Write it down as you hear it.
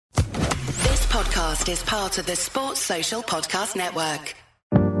podcast is part of the Sports Social Podcast Network.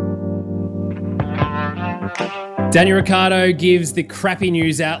 Daniel Ricciardo gives the crappy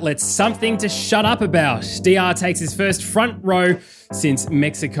news outlets something to shut up about. DR takes his first front row since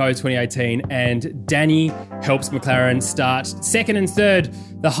Mexico 2018, and Danny helps McLaren start second and third,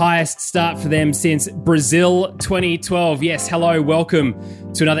 the highest start for them since Brazil 2012. Yes, hello, welcome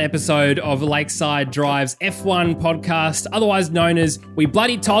to another episode of Lakeside Drive's F1 podcast, otherwise known as We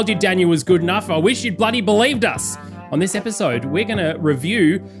Bloody Told You Daniel Was Good Enough. I wish you'd bloody believed us. On this episode, we're going to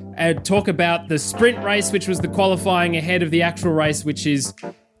review and talk about the sprint race, which was the qualifying ahead of the actual race, which is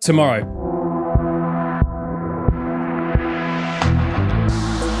tomorrow.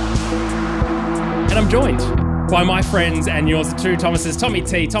 And I'm joined by my friends and yours too, Thomas's Tommy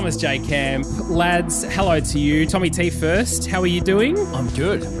T, Thomas J. Camp. Lads, hello to you. Tommy T first. How are you doing? I'm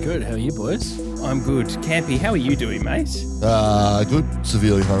good. How are you, boys? I'm good. Campy, how are you doing, mate? Good.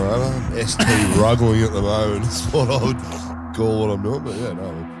 Severely hungover. ST ruggling at the moment is what I would call what I'm doing, but yeah,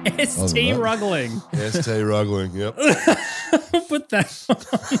 no. ST ruggling. ST ruggling, yep. Put that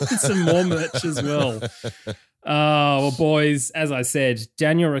on some more merch as well. Well, boys, as I said,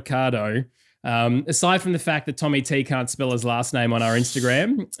 Daniel Ricciardo, aside from the fact that Tommy T can't spell his last name on our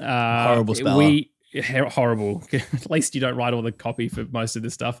Instagram. Horrible speller. Horrible. At least you don't write all the copy for most of the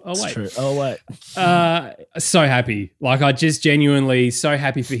stuff. Oh, wait. True. Oh, wait. So happy. Like, I just genuinely so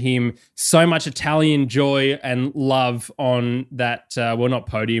happy for him. So much Italian joy and love on that, well, not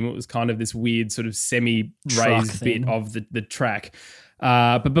podium. It was kind of this weird sort of semi-raised bit of the track.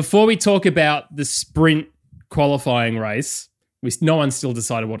 But before we talk about the sprint qualifying race, no one's still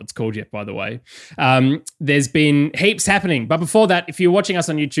decided what it's called yet, by the way. There's been heaps happening. But before that, if you're watching us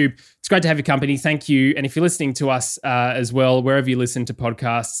on YouTube, it's great to have your company. Thank you. And if you're listening to us as well, wherever you listen to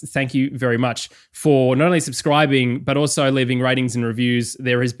podcasts, thank you very much for not only subscribing, but also leaving ratings and reviews.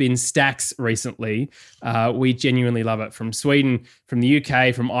 There has been stacks recently. We genuinely love it. From Sweden, from the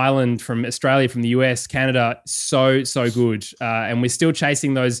UK, from Ireland, from Australia, from the US, Canada. So good. And we're still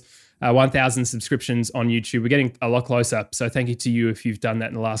chasing those 1,000 subscriptions on YouTube. We're getting a lot closer. So thank you to you if you've done that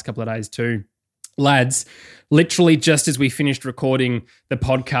in the last couple of days too. Lads, literally just as we finished recording the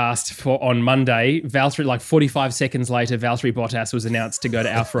podcast on Monday, Valtteri, like 45 seconds later, Valtteri Bottas was announced to go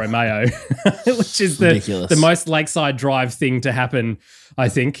to Alfa Romeo, which is the most Lakeside Drive thing to happen, I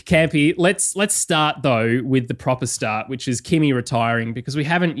think. Campy, let's start though with the proper start, which is Kimi retiring, because we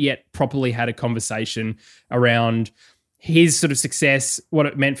haven't yet properly had a conversation around his sort of success, what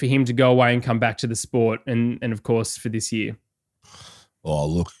it meant for him to go away and come back to the sport, and of course for this year. Oh,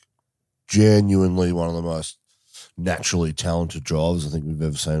 look, genuinely one of the most naturally talented drivers I think we've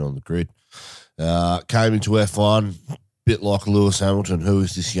ever seen on the grid. Came into F1, bit like Lewis Hamilton, who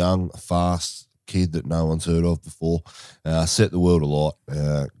is this young, fast kid that no one's heard of before. Set the world alight.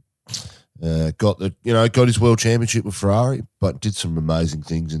 Got his world championship with Ferrari, but did some amazing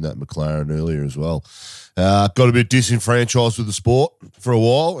things in that McLaren earlier as well. Got a bit disenfranchised with the sport for a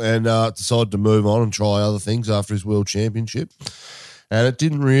while and decided to move on and try other things after his world championship. And it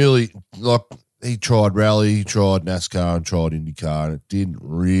didn't really, he tried rally, he tried NASCAR and tried IndyCar, and it didn't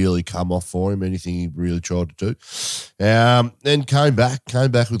really come off for him, anything he really tried to do. Then came back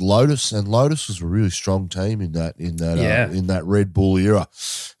with Lotus, and Lotus was a really strong team in that Red Bull era.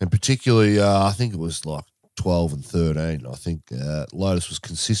 And particularly, I think it was like 12 and 13. I think Lotus was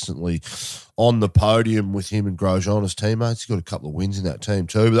consistently on the podium with him and Grosjean as teammates. He got a couple of wins in that team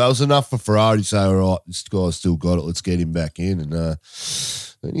too, but that was enough for Ferrari to say, all right, this guy's still got it, let's get him back in. And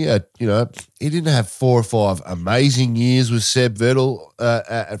yeah, he didn't have 4 or 5 amazing years with Seb Vettel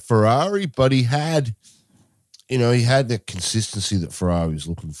at Ferrari, but he had that consistency that Ferrari was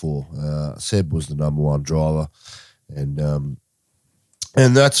looking for. Seb was the number one driver,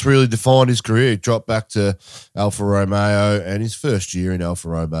 and that's really defined his career. He dropped back to Alfa Romeo, and his first year in Alfa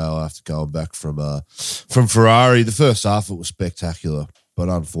Romeo after going back from Ferrari, the first half of it was spectacular. But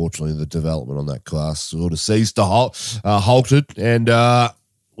unfortunately, the development on that class sort of ceased to halted, and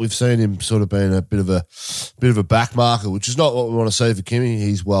we've seen him sort of being a bit of a backmarker, which is not what we want to see for Kimi.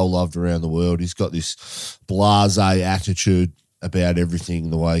 He's well loved around the world. He's got this blasé attitude about everything,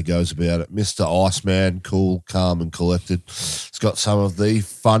 the way he goes about it. Mr. Iceman, cool, calm and collected. He's got some of the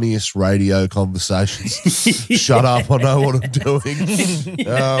funniest radio conversations. Shut up, I know what I'm doing.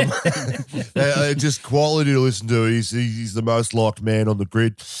 Just quality to listen to. He's the most liked man on the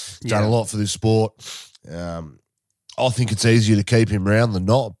grid. Done a lot for this sport. I think it's easier to keep him around than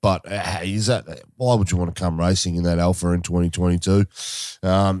not, but why would you want to come racing in that Alpha in 2022?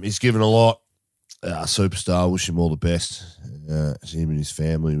 He's given a lot. Superstar, wish him all the best. Him and his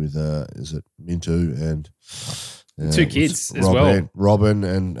family with, is it Mintu and 2 kids as well. Robin,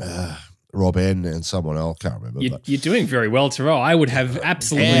 and Rob N and someone else. I can't remember. You're doing very well, Terrell. I would have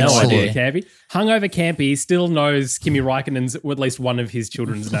absolutely no idea, Campy. Hungover Campy still knows Kimi Räikkönen's at least one of his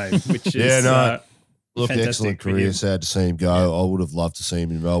children's name, which is look, excellent career. Sad to see him go. I would have loved to see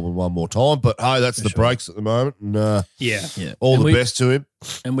him in Melbourne one more time, but hey, that's the breaks at the moment. And all the best to him.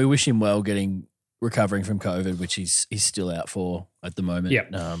 And we wish him well recovering from COVID, which he's still out for at the moment.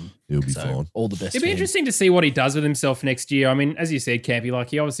 Yeah. He'll be fine. All the best. It'd be interesting to see what he does with himself next year. I mean, as you said, Campy,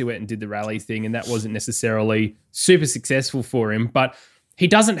 like he obviously went and did the rally thing, and that wasn't necessarily super successful for him, but he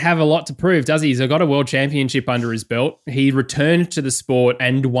doesn't have a lot to prove, does he? He's got a world championship under his belt. He returned to the sport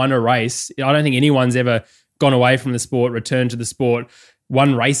and won a race. I don't think anyone's ever gone away from the sport, returned to the sport,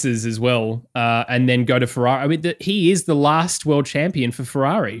 won races as well, and then go to Ferrari. I mean, he is the last world champion for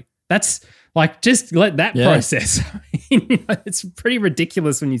Ferrari. That's like, just let that process. It's pretty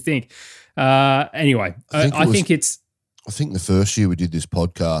ridiculous when you think. Anyway, I think the first year we did this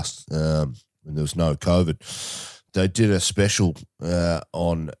podcast, when there was no COVID, they did a special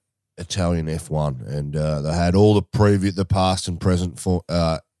on Italian F1, and they had all the past and present for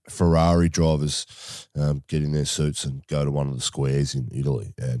Ferrari drivers get in their suits and go to one of the squares in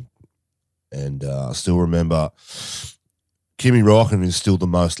Italy, and I still remember Kimi Räikkönen is still the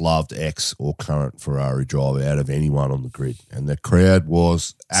most loved ex or current Ferrari driver out of anyone on the grid, and the crowd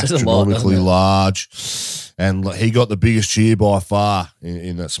was astronomically large, and he got the biggest cheer by far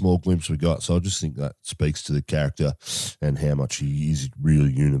in that small glimpse we got. So I just think that speaks to the character and how much he is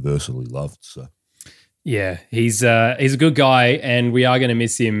really universally loved. So. Yeah, he's a good guy, and we are going to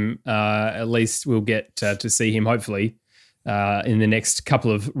miss him. At least we'll get to see him, hopefully, in the next couple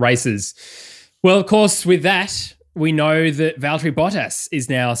of races. Well, of course, with that, we know that Valtteri Bottas is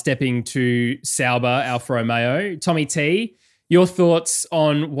now stepping to Sauber Alfa Romeo. Tommy T, your thoughts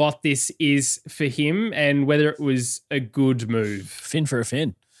on what this is for him and whether it was a good move? Fin for a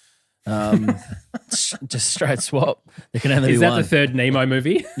fin. Just straight swap. There can only be one. Is that the third Nemo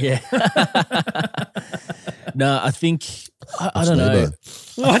movie? Yeah. No, I think I don't know.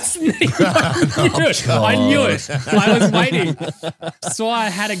 What's Nemo? I knew it. I was waiting. So I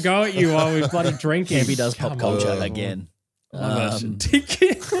had to go at you while we were bloody drinking. Campy does pop culture again. Jeez.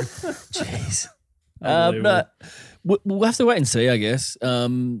 No, we'll have to wait and see, I guess.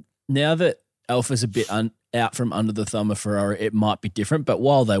 Now that Alpha's a bit out from under the thumb of Ferrari, it might be different. But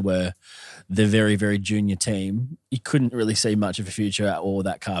while they were the very, very junior team, you couldn't really see much of a future or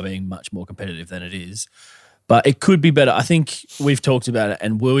that car being much more competitive than it is. But it could be better. I think we've talked about it,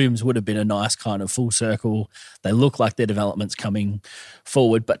 and Williams would have been a nice kind of full circle. They look like their development's coming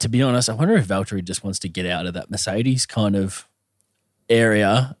forward. But to be honest, I wonder if Valtteri just wants to get out of that Mercedes kind of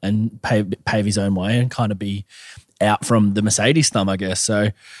area and pave his own way and kind of be out from the Mercedes thumb, I guess.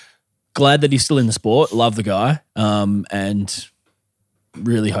 So glad that he's still in the sport. Love the guy, and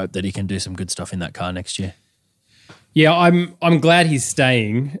really hope that he can do some good stuff in that car next year. Yeah, I'm glad he's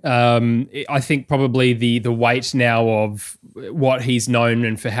staying. I think probably the weight now of what he's known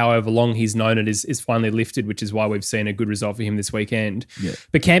and for however long he's known it is finally lifted, which is why we've seen a good result for him this weekend. Yeah.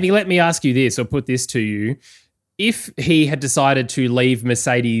 But Campy, let me ask you this, or put this to you. If he had decided to leave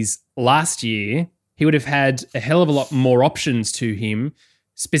Mercedes last year, he would have had a hell of a lot more options to him,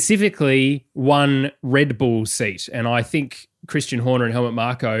 specifically one Red Bull seat. And I think Christian Horner and Helmut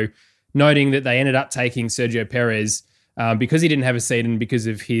Marko, noting that they ended up taking Sergio Perez because he didn't have a seat and because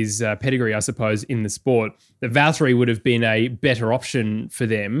of his pedigree, I suppose, in the sport, that Valtteri would have been a better option for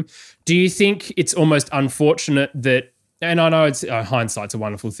them. Do you think it's almost unfortunate that, and I know it's hindsight's a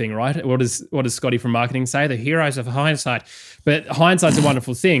wonderful thing, right? What does Scotty from marketing say? The heroes of hindsight. But hindsight's a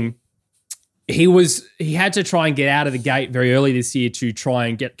wonderful thing. He had to try and get out of the gate very early this year to try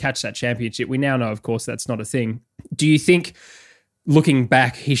and catch that championship. We now know, of course, that's not a thing. Do you think, looking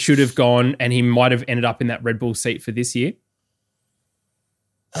back, he should have gone and he might have ended up in that Red Bull seat for this year?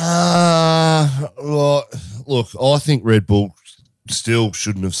 Well, look, I think Red Bull still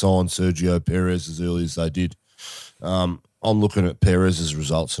shouldn't have signed Sergio Perez as early as they did. I'm looking at Perez's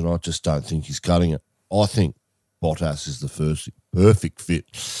results and I just don't think he's cutting it. I think Bottas is the first perfect fit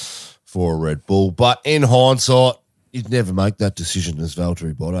for a Red Bull. But in hindsight, you'd never make that decision as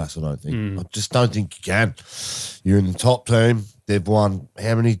Valtteri Bottas, I don't think. I just don't think you can. You're in the top team. They've won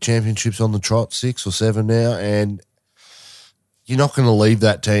how many championships on the trot? 6 or 7 now, and you're not going to leave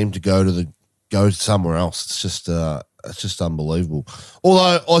that team to go somewhere else. It's just unbelievable.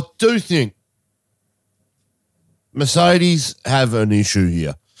 Although I do think Mercedes have an issue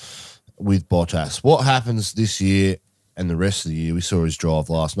here with Bottas. What happens this year and the rest of the year? We saw his drive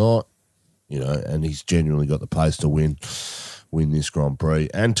last night, and he's genuinely got the pace to win this Grand Prix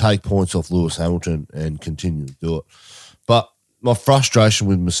and take points off Lewis Hamilton and continue to do it. But my frustration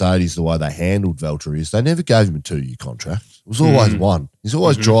with Mercedes, the way they handled Valtteri, is they never gave him a 2-year contract. It was always one. He's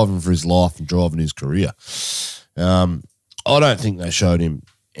always driving for his life and driving his career. I don't think they showed him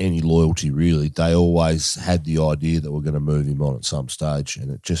any loyalty, really. They always had the idea that we're going to move him on at some stage,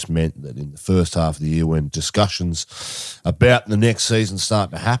 and it just meant that in the first half of the year, when discussions about the next season start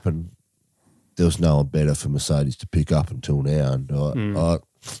to happen, there was no one better for Mercedes to pick up until now. And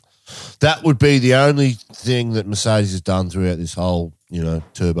that would be the only thing that Mercedes has done throughout this whole,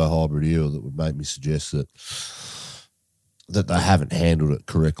 turbo hybrid era that would make me suggest that they haven't handled it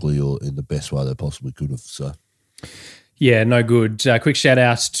correctly or in the best way they possibly could have. So, yeah, no good. Quick shout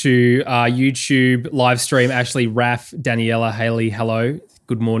out to our YouTube live stream, Ashley, Raf, Daniela, Haley. Hello,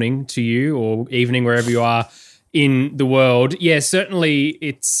 good morning to you, or evening wherever you are in the world. Yeah, certainly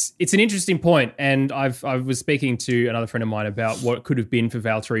it's an interesting point, and I was speaking to another friend of mine about what it could have been for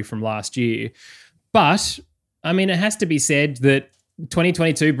Valtteri from last year. But I mean, it has to be said that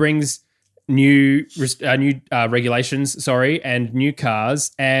 2022 brings new regulations, and new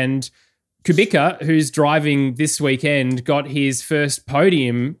cars. And Kubica, who's driving this weekend, got his first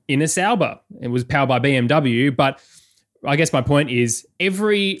podium in a Sauber. It was powered by BMW, but I guess my point is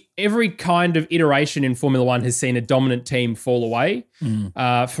every kind of iteration in Formula One has seen a dominant team fall away.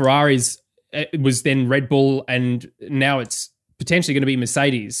 Ferrari's, it was then Red Bull, and now it's potentially going to be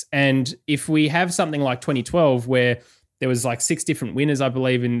Mercedes. And if we have something like 2012 where there was like 6 different winners, I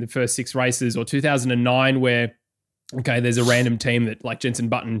believe, in the first 6 races, or 2009 where, okay, there's a random team that like Jenson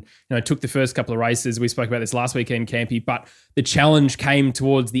Button, took the first couple of races. We spoke about this last weekend, Campy, but the challenge came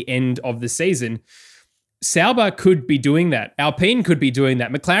towards the end of the season. Sauber could be doing that. Alpine could be doing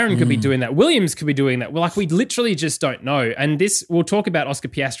that. McLaren could be doing that. Williams could be doing that. Well, we literally just don't know. And this, we'll talk about Oscar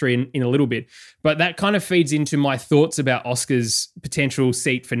Piastri in a little bit, but that kind of feeds into my thoughts about Oscar's potential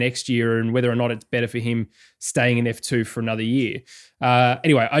seat for next year and whether or not it's better for him staying in F2 for another year.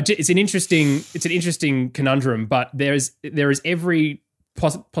 Anyway, it's an interesting conundrum, but there is every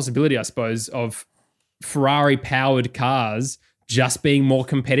possibility, I suppose, of Ferrari-powered cars just being more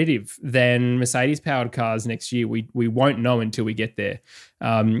competitive than Mercedes-powered cars next year. We won't know until we get there.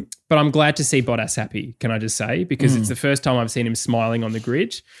 But I'm glad to see Bottas happy, can I just say, because it's the first time I've seen him smiling on the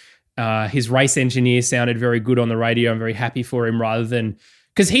grid. His race engineer sounded very good on the radio. I'm very happy for him, rather than...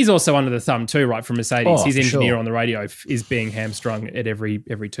 Because he's also under the thumb too, right, from Mercedes. His engineer on the radio is being hamstrung at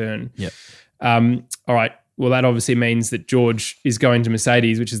every turn. Yep. All right. Well, that obviously means that George is going to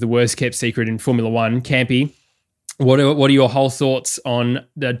Mercedes, which is the worst-kept secret in Formula One. Campy, what are your whole thoughts on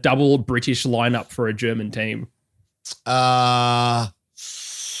the double British lineup for a German team?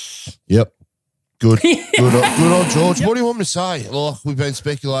 Yep. Good on George. Yep. What do you want me to say? Look, we've been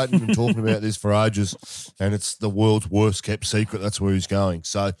speculating and talking about this for ages, and it's the world's worst kept secret. That's where he's going.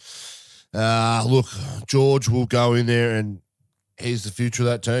 So, look, George will go in there, and he's the future of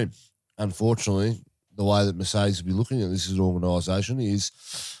that team. Unfortunately, the way that Mercedes will be looking at this as an organisation is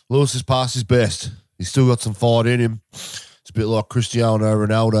Lewis has passed his best. He's still got some fight in him. It's a bit like Cristiano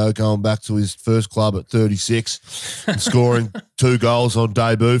Ronaldo going back to his first club at 36 and scoring 2 goals on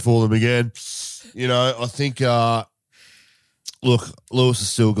debut for them again. I think, look, Lewis has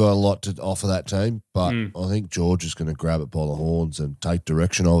still got a lot to offer that team, but I think George is going to grab it by the horns and take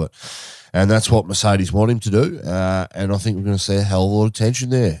direction of it. And that's what Mercedes want him to do. And I think we're going to see a hell of a lot of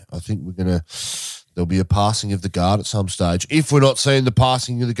tension there. I think there'll be a passing of the guard at some stage. If we're not seeing the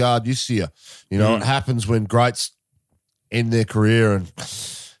passing of the guard this year, it happens when greats end their career, and,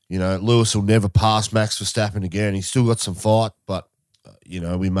 Lewis will never pass Max Verstappen again. He's still got some fight, but,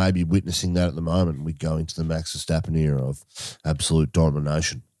 we may be witnessing that at the moment. We go into the Max Verstappen era of absolute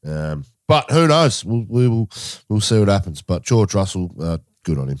domination. But who knows? We'll see what happens. But George Russell,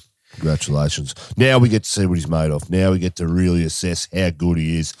 good on him. Congratulations. Now we get to see what he's made of. Now we get to really assess how good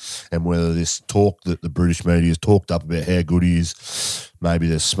he is, and whether this talk that the British media has talked up about how good he is, maybe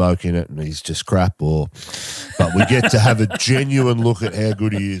there's smoke in it and he's just crap, but we get to have a genuine look at how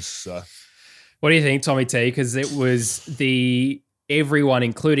good he is. So, what do you think, Tommy T? Because it was everyone,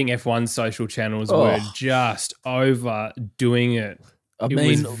 including F1 social channels, were just overdoing it. It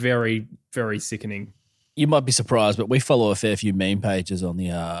was very, very sickening. You might be surprised, but we follow a fair few meme pages on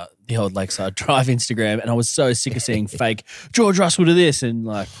the old Lakeside Drive Instagram, and I was so sick of seeing fake George Russell do this, and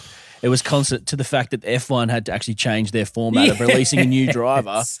it was constant to the fact that F1 had to actually change their format of releasing a new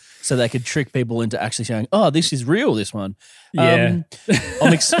driver so they could trick people into actually saying, "Oh, this is real, this one." Yeah.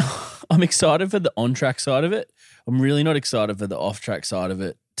 I'm excited for the on-track side of it. I'm really not excited for the off-track side of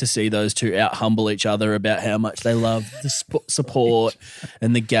it, to see those two out-humble each other about how much they love the support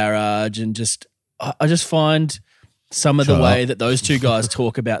and the garage, and I just find some of the Shut way up. that those two guys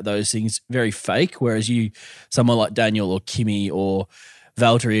talk about those things very fake, whereas someone like Daniel or Kimi or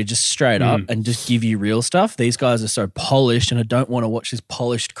Valtteri are just straight up and just give you real stuff. These guys are so polished, and I don't want to watch this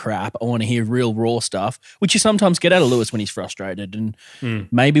polished crap. I want to hear real raw stuff, which you sometimes get out of Lewis when he's frustrated, and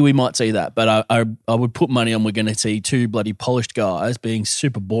maybe we might see that. But I would put money on we're going to see two bloody polished guys being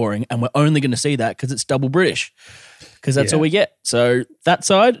super boring, and we're only going to see that because it's double British, because that's all we get. So that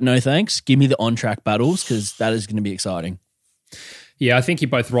side, no thanks. Give me the on-track battles, because that is going to be exciting. Yeah, I think you're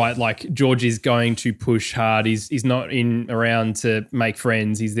both right. Like, George is going to push hard. He's not around to make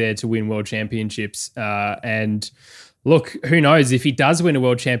friends. He's there to win world championships. And look, who knows if he does win a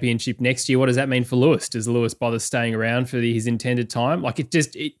world championship next year? What does that mean for Lewis? Does Lewis bother staying around for his intended time? Like,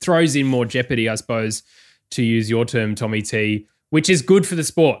 it throws in more jeopardy, I suppose, to use your term, Tommy T, which is good for the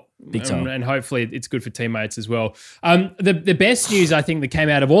sport. Big time. And hopefully it's good for teammates as well. The best news, I think, that came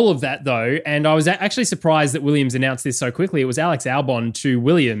out of all of that, though, and I was actually surprised that Williams announced this so quickly, it was Alex Albon to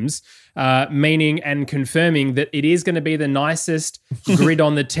Williams, meaning and confirming that it is going to be the nicest grid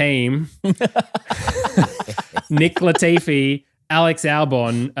on the team. Nick Latifi, Alex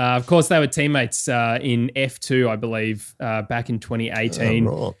Albon. Of course, they were teammates in F2, I believe, back in 2018.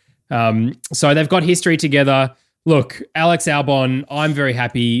 Oh, right. So they've got history together. Look, Alex Albon, I'm very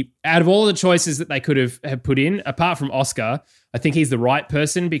happy. Out of all the choices that they could have put in, apart from Oscar, I think he's the right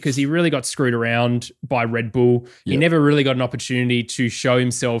person because he really got screwed around by Red Bull. Yep. He never really got an opportunity to show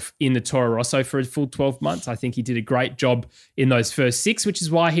himself in the Toro Rosso for a full 12 months. I think he did a great job in those first 6, which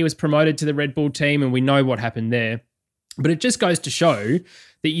is why he was promoted to the Red Bull team, and we know what happened there. But it just goes to show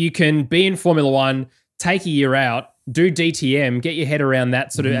that you can be in Formula One, take a year out, do DTM, get your head around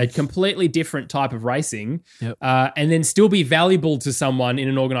that sort of a completely different type of racing, and then still be valuable to someone in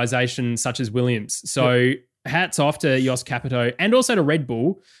an organization such as Williams. So hats off to Jos Capito and also to Red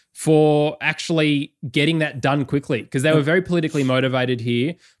Bull for actually getting that done quickly, because they were very politically motivated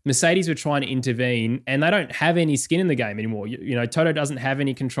here. Mercedes were trying to intervene, and they don't have any skin in the game anymore. You know, Toto doesn't have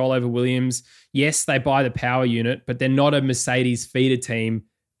any control over Williams. Yes, they buy the power unit, but they're not a Mercedes feeder team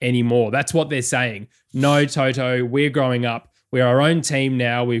anymore. That's what they're saying. No, Toto, we're growing up. We're our own team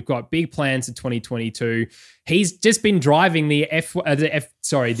now. We've got big plans for 2022. He's just been driving the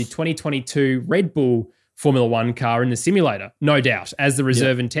 2022 Red Bull Formula One car in the simulator, no doubt, as the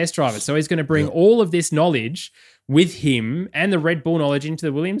reserve and test driver. So he's going to bring all of this knowledge with him and the Red Bull knowledge into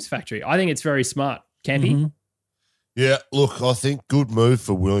the Williams factory. I think it's very smart. Campy? Yeah, look, I think good move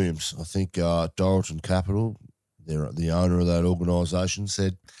for Williams. I think Doralton Capital, they're the owner of that organisation,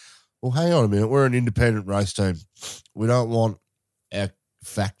 said, well, hang on a minute, we're an independent race team. We don't want our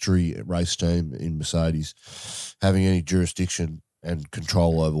factory race team in Mercedes having any jurisdiction and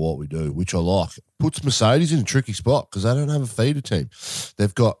control over what we do, which I like. Puts Mercedes in a tricky spot because they don't have a feeder team.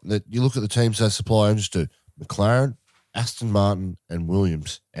 They've got, you look at the teams they supply engines to, McLaren, Aston Martin and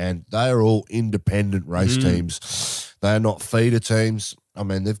Williams, and they are all independent race teams. They are not feeder teams. I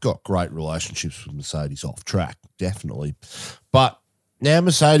mean, they've got great relationships with Mercedes off track, definitely. But now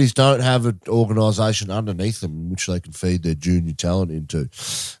Mercedes don't have an organisation underneath them in which they can feed their junior talent into.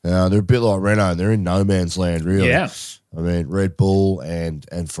 They're a bit like Renault. They're in no man's land, really. Yeah. I mean, Red Bull and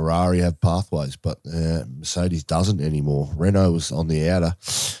Ferrari have pathways, but Mercedes doesn't anymore. Renault was on the outer.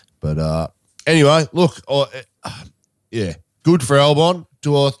 But anyway, look, yeah, good for Albon.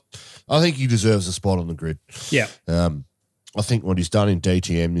 I think he deserves a spot on the grid. Yeah. I think what he's done in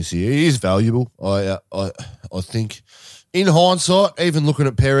DTM this year is valuable. I think, in hindsight, even looking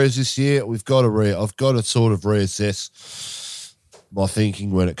at Perez this year, I've got to sort of reassess my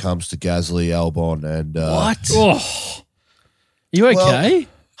thinking when it comes to Gasly, Albon, and what? You okay?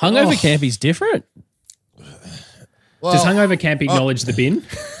 Hungover Campy's different. Well, Does Hungover Camp acknowledge the bin?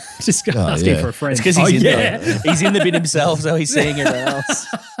 Just asking for a friend. It's because he's in the bin himself, so he's seeing everyone else.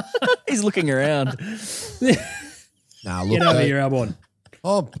 He's looking around. Nah, look, Get over here, Albon.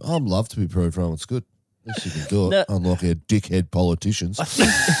 I'm love to be proved wrong. It's good. At least you can do it. No. Unlike our dickhead politicians.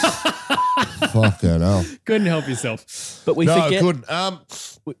 Fucking hell. Couldn't help yourself. But we forget. Couldn't.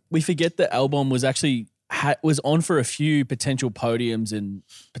 We forget that Albon was actually was on for a few potential podiums and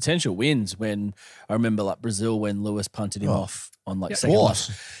potential wins. When I remember, like Brazil, when Lewis punted him off on like second lap.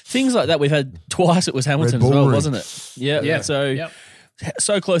 Things like that. We've had twice. It was Hamilton as well, wasn't it? Yeah.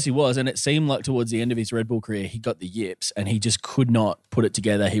 So close he was, and it seemed like towards the end of his Red Bull career, he got the yips, and he just could not put it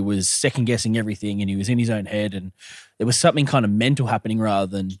together. He was second guessing everything, and he was in his own head, and there was something kind of mental happening rather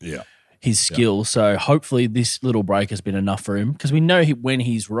than his skill. So hopefully this little break has been enough for him, because we know when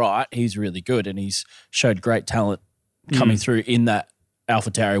he's right, he's really good, and he's showed great talent coming through in that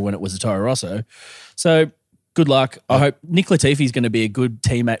AlphaTauri when it was a Toro Rosso. So Good luck. I hope Nick Latifi is going to be a good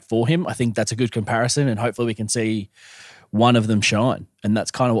teammate for him. I think that's a good comparison, and hopefully we can see one of them shine. And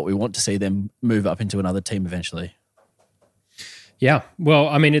that's kind of what we want to see, them move up into another team eventually. Yeah. Well,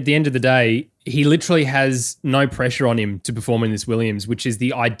 I mean, at the end of the day, he literally has no pressure on him to perform in this Williams, which is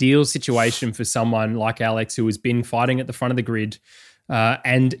the ideal situation for someone like Alex, who has been fighting at the front of the grid.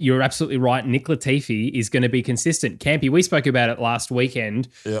 And you're absolutely right. Nick Latifi is going to be consistent. Campy, we spoke about it last weekend,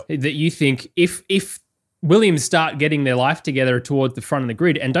 that you think if Williams start getting their life together towards the front of the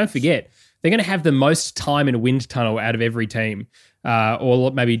grid, and don't forget, they're going to have the most time in a wind tunnel out of every team,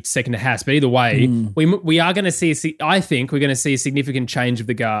 or maybe second to Haas. But either way, we are going to see, I think we're going to see a significant change of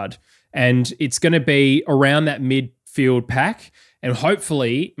the guard. And it's going to be around that midfield pack. And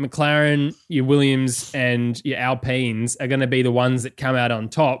hopefully McLaren, your Williams and your Alpines are going to be the ones that come out on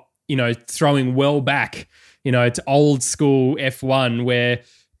top, throwing well back, to old school F1 where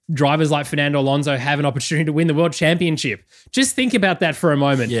drivers like Fernando Alonso have an opportunity to win the world championship. Just think about that for a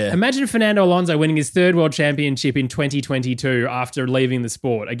moment. Yeah. Imagine Fernando Alonso winning his third world championship in 2022 after leaving the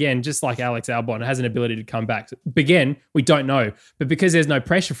sport. Again, just like Alex Albon has an ability to come back. Again, we don't know. But because there's no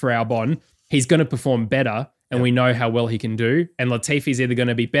pressure for Albon, he's going to perform better, and we know how well he can do. And Latifi's either going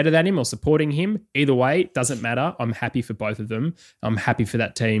to be better than him or supporting him. Either way, it doesn't matter. I'm happy for both of them. I'm happy for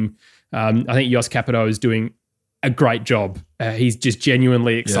that team. I think Jos Capito is doing a great job. He's just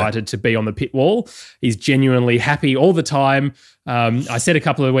genuinely excited to be on the pit wall. He's genuinely happy all the time. I said a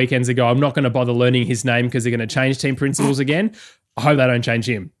couple of weekends ago, I'm not going to bother learning his name because they're going to change team principles again. I hope they don't change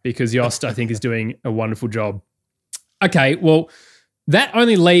him, because Jost, I think, is doing a wonderful job. Okay, well, that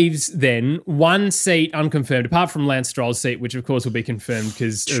only leaves then one seat unconfirmed, apart from Lance Stroll's seat, which of course will be confirmed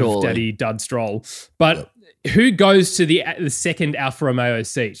because of Daddy Dud Stroll. But who goes to the second Alfa Romeo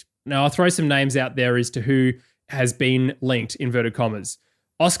seat? Now, I'll throw some names out there as to who has been linked, inverted commas.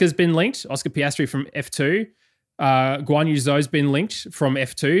 Oscar's been linked, Oscar Piastri from F2. Guan Yu Zhou's been linked from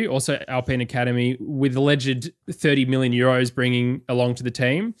F2, also Alpine Academy, with alleged 30 million euros bringing along to the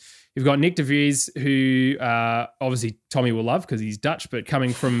team. You've got Nick de Vries, who obviously Tommy will love because he's Dutch, but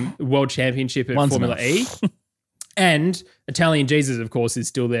coming from World Championship at Formula E. And Italian Jesus, of course, is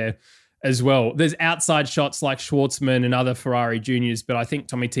still there as well. There's outside shots like Schwartzman and other Ferrari juniors, but I think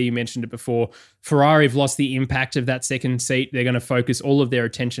Tommy T mentioned it before. Ferrari have lost the impact of that second seat. They're going to focus all of their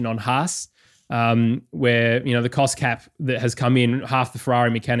attention on Haas, where the cost cap that has come in, half the Ferrari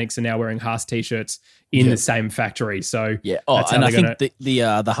mechanics are now wearing Haas t-shirts in the same factory. So that's and I think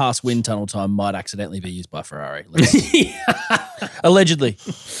the Haas wind tunnel time might accidentally be used by Ferrari. Allegedly.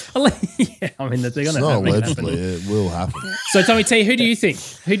 Yeah, I mean, they're going to allegedly, it will happen. So Tommy T, who do you think?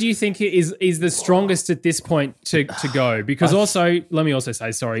 Who do you think is the strongest at this point to go? Because let me also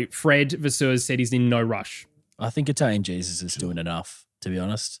say, Fred Vasseur said he's in no rush. I think Italian Jesus is doing enough, to be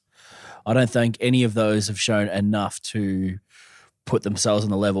honest. I don't think any of those have shown enough to put themselves on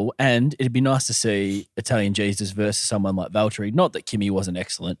the level. And it'd be nice to see Italian Jesus versus someone like Valtteri. Not that Kimi wasn't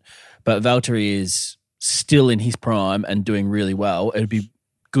excellent, but Valtteri is still in his prime and doing really well. It'd be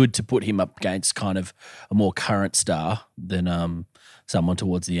good to put him up against kind of a more current star than someone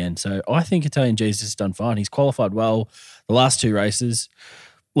towards the end. So I think Italian Jesus has done fine. He's qualified well the last two races.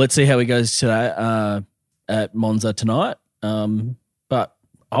 Let's see how he goes today at Monza tonight. But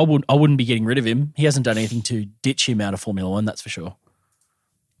I wouldn't be getting rid of him. He hasn't done anything to ditch him out of Formula One, that's for sure.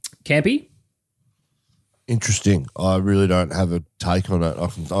 Campy? Interesting. I really don't have a take on it.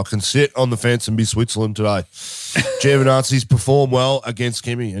 I can sit on the fence and be Switzerland today. Giovinazzi's performed well against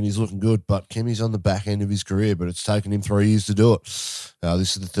Kimi and he's looking good, but Kimi's on the back end of his career, but it's taken him 3 years to do it.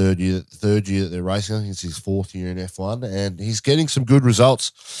 This is the third year that they're racing. I think it's his fourth year in F1 and he's getting some good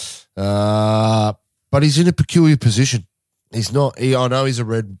results. But he's in a peculiar position. He's not. I know he's a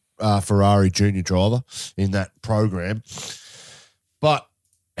red Ferrari junior driver in that program, but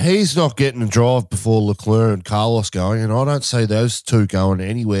he's not getting a drive before Leclerc and Carlos going, and I don't see those two going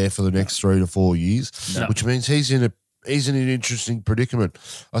anywhere for the next 3 to 4 years, which means he's in an interesting predicament.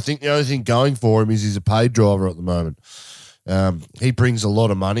 I think the only thing going for him is he's a paid driver at the moment. He brings a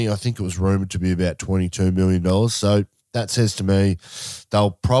lot of money. I think it was rumoured to be about $22 million. So that says to me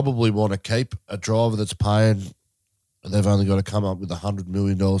they'll probably want to keep a driver that's paying. They've only got to come up with $100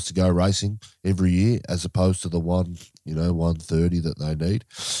 million to go racing every year, as opposed to the 130 that they need,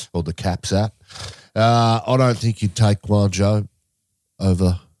 or the cap's at. I don't think you'd take Guangzhou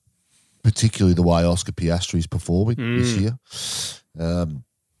over, particularly the way Oscar Piastri is performing this year.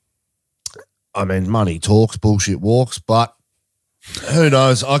 I mean, money talks, bullshit walks, but who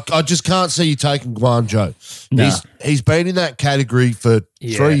knows? I just can't see you taking Guangzhou. No. He's been in that category for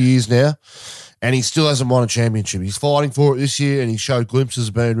 3 years now. And he still hasn't won a championship. He's fighting for it this year, and he showed glimpses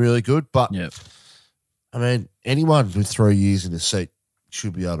of being really good. But I mean, anyone with 3 years in the seat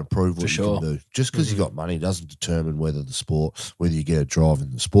should be able to prove what you can do. Just because you got money doesn't determine whether you get a drive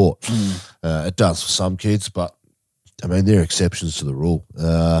in the sport. It does for some kids, but I mean, there are exceptions to the rule.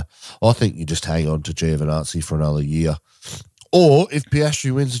 I think you just hang on to Giovinazzi for another year. Or if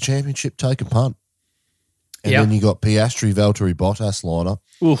Piastri wins the championship, take a punt. And then you got Piastri, Valtteri, Bottas lineup.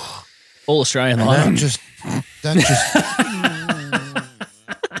 Oof. All Australian lineup.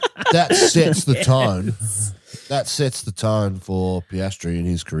 That sets the tone. That sets the tone for Piastri in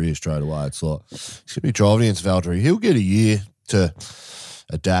his career straight away. It's like he's going to be driving against Valtteri. He'll get a year to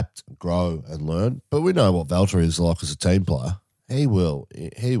adapt, grow, and learn. But we know what Valtteri is like as a team player. He will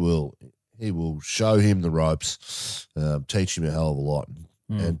show him the ropes, teach him a hell of a lot.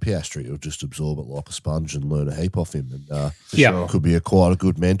 And Piastri will just absorb it like a sponge and learn a heap off him. And could be quite a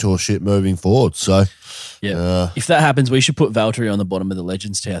good mentorship moving forward. So, if that happens, we should put Valtteri on the bottom of the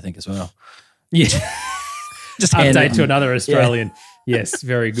Legends tier, I think, as well. Yeah. Just update to another Australian. Yes,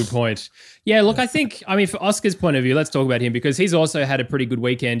 very good point. Yeah, look, I mean, for Oscar's point of view, let's talk about him because he's also had a pretty good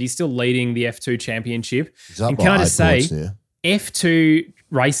weekend. He's still leading the F2 championship. And can I just say, F2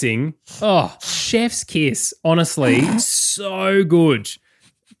 racing, chef's kiss. Honestly, so good.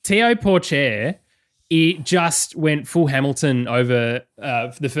 Theo Pourchaire, he just went full Hamilton over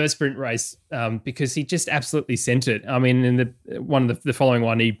the first sprint race because he just absolutely sent it. I mean, in the following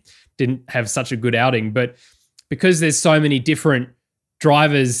one, he didn't have such a good outing, but because there's so many different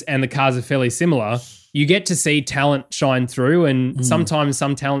drivers and the cars are fairly similar, you get to see talent shine through, and sometimes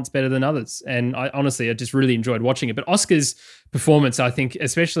some talent's better than others. And I just really enjoyed watching it. But Oscar's performance, I think,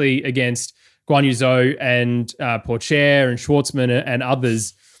 especially against Guan Yu Zhou and Pourchaire and Schwartzman and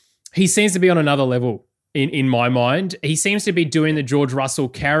others, he seems to be on another level in my mind. He seems to be doing the George Russell,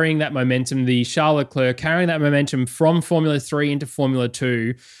 carrying that momentum, the Charles Leclerc, carrying that momentum from Formula 3 into Formula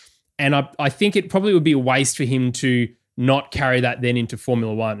 2. And I think it probably would be a waste for him to not carry that then into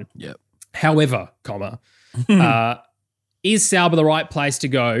Formula 1. Yep. However, is Sauber the right place to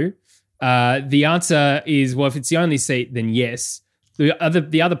go? The answer is, well, if it's the only seat, then yes. The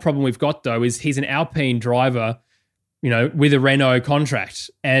other problem we've got, though, is he's an Alpine driver, with a Renault contract.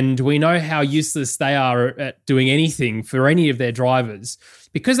 And we know how useless they are at doing anything for any of their drivers.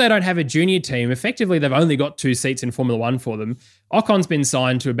 Because they don't have a junior team, effectively they've only got 2 seats in Formula 1 for them. Ocon's been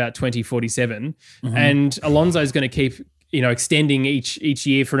signed to about 2047, and Alonso's going to keep, extending each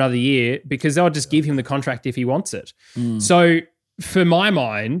year for another year because they'll just give him the contract if he wants it. So for my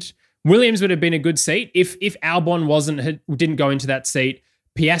mind, Williams would have been a good seat. If Albon didn't go into that seat,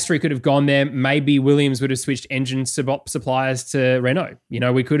 Piastri could have gone there. Maybe Williams would have switched engine suppliers to Renault.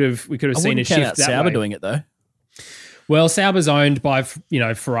 We could have seen a shift that Sauber way. doing it though. Well, Sauber's owned by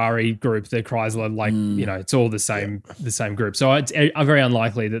Ferrari Group, the Chrysler, it's all the same group. So it's very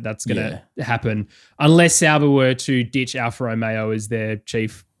unlikely that that's going to happen unless Sauber were to ditch Alfa Romeo as their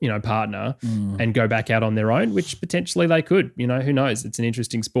chief partner and go back out on their own, which potentially they could. Who knows? It's an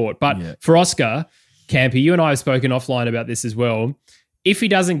interesting sport. But for Oscar, Campy, you and I have spoken offline about this as well. If he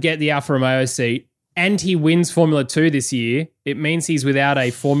doesn't get the Alfa Romeo seat and he wins Formula 2 this year, it means he's without a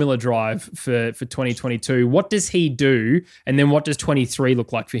Formula drive for 2022. What does he do? And then what does 23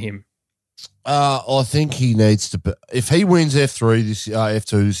 look like for him? I think he needs to – if he wins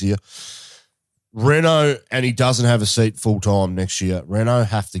F2 this year, Renault, and he doesn't have a seat full-time next year, Renault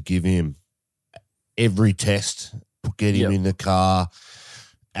have to give him every test, get him in the car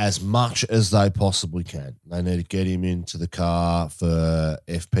as much as they possibly can. They need to get him into the car for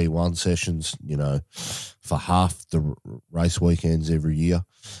FP1 sessions, for half the race weekends every year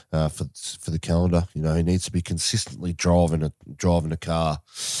for the calendar. He needs to be consistently driving a car,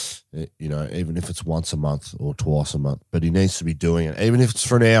 even if it's once a month or twice a month. But he needs to be doing it. Even if it's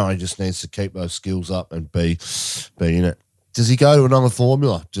for an hour, he just needs to keep those skills up and be in it. Does he go to another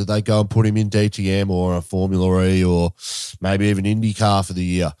formula? Do they go and put him in DTM or a Formula E or maybe even IndyCar for the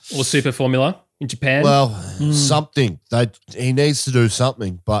year? Or Super Formula in Japan? Well, something. He needs to do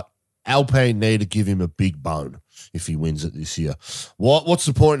something, but Alpine need to give him a big bone if he wins it this year. What's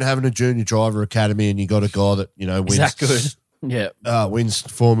the point in having a junior driver academy and you got a guy that, wins? Is that good? Yeah. Wins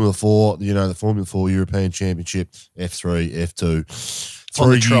Formula 4, the Formula 4 European Championship, F3, F2,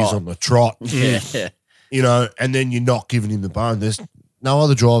 3 years on the trot. Yeah. And then you're not giving him the bone. There's no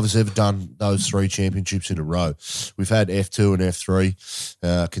other drivers ever done those 3 championships in a row. We've had F2 and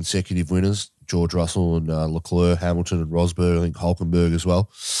F3 consecutive winners, George Russell and Leclerc, Hamilton and Rosberg, I think Hülkenberg as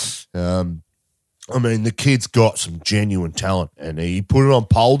well. The kid's got some genuine talent, and he put it on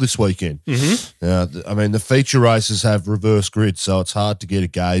pole this weekend. The feature races have reverse grids, so it's hard to get a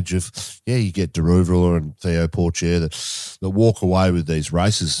gauge of, you get De Ruyveler and Theo Pourchaire that walk away with these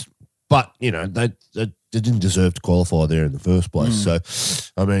races. But, didn't deserve to qualify there in the first place. So,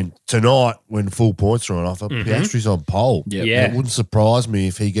 I mean, tonight when full points are on offer, Piastri's on pole. Yep. Yeah. And it wouldn't surprise me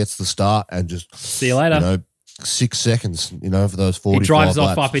if he gets the start and just See you later. 6 seconds, for those 45 He drives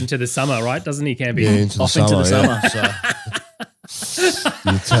off laps. up into the summer, right? Doesn't he, Campy? Yeah, into the Off into summer. the summer.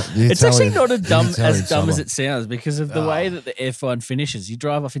 It's It's actually not as dumb as it sounds because of the way that the F1 finishes. You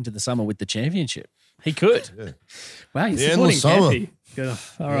drive off into the summer with the championship. He could. Wow, you're The supporting endless summer. Campy. Good.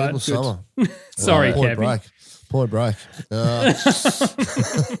 All right, Endless good. summer. Sorry, Point Campy. break.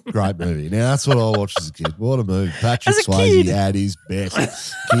 Great movie. Now, that's what I watched as a kid. What a movie. Patrick As a Swayze kid. at his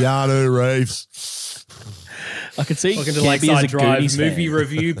best. Keanu Reeves. I could see Welcome to Campy as a Lakeside Drive Goonies movie fan.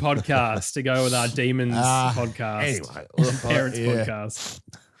 review podcast to go with our Demons podcast. Anyway. Parents Yeah. podcast.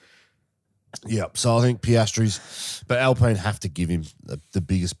 Yep. So I think Piastri's, but Alpine have to give him the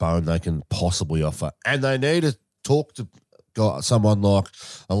biggest bone they can possibly offer. And they need to talk to someone like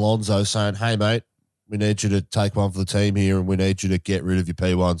Alonso saying, hey, mate, we need you to take one for the team here and we need you to get rid of your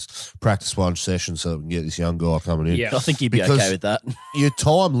P1s, practice one session so that we can get this young guy coming in. Yeah. I think you'd be Because- okay with that. You're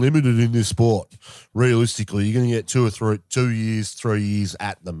time limited in this sport. Realistically, you're going to get 2 years, 3 years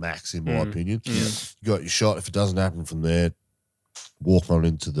at the max, in my opinion. You got your shot. If it doesn't happen from there, walk on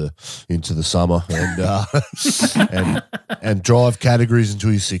into the summer and drive categories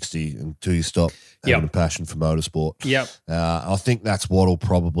until you're 60, until you stop having a passion for motorsport. Yep. I think that's what'll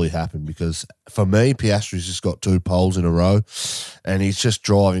probably happen because for me, Piastri's just got 2 poles in a row, and he's just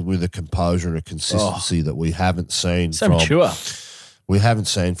driving with a composure and a consistency that we haven't seen So from. mature. We haven't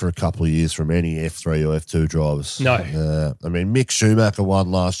seen for a couple of years from any F3 or F2 drivers. No. I mean, Mick Schumacher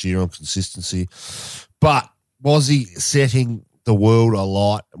won last year on consistency, but was he setting the world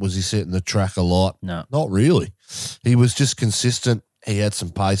alight? Was he setting the track alight? No. Not really. He was just consistent. He had some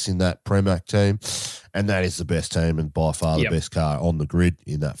pace in that Premac team, and that is the best team and by far the best car on the grid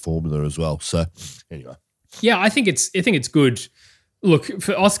in that formula as well. So, anyway. Yeah, I think it's good. Look,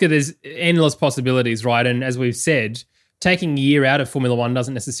 for Oscar, there's endless possibilities, right? And as we've said, taking a year out of Formula One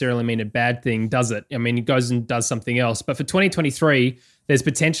doesn't necessarily mean a bad thing, does it? I mean, he goes and does something else. But for 2023, there's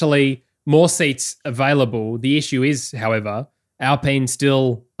potentially more seats available. The issue is, however, Alpine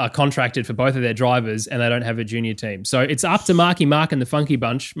still are contracted for both of their drivers and they don't have a junior team. So it's up to Marky Mark and the Funky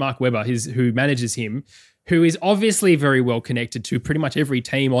Bunch, Mark Webber, who manages him, who is obviously very well connected to pretty much every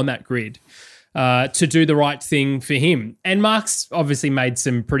team on that grid, to do the right thing for him. And Mark's obviously made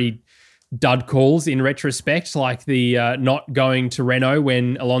some pretty dud calls in retrospect, like the not going to Renault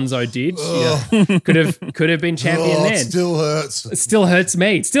when Alonso did. Could have been champion then. It still hurts. It still hurts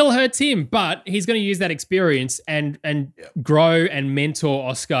me. It still hurts him, but he's going to use that experience and grow and mentor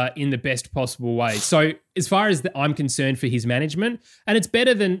Oscar in the best possible way. So as far as I'm concerned for his management, and it's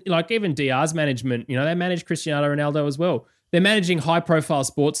better than like even DR's management, they manage Cristiano Ronaldo as well. They're managing high-profile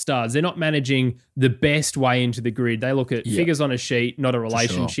sports stars. They're not managing the best way into the grid. They look at figures on a sheet, not a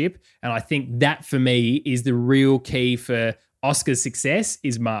relationship. Sure. And I think that, for me, is the real key for Oscar's success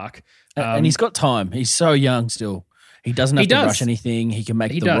is Mark. And he's got time. He's so young still. He doesn't have to rush anything. He can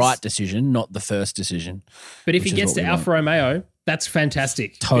make the right decision, not the first decision. But if he gets to Alfa Romeo, that's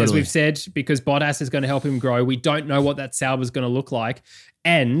fantastic. Totally. As we've said, because Bottas is going to help him grow. We don't know what that Sauber is going to look like.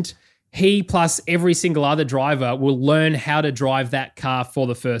 And he plus every single other driver will learn how to drive that car for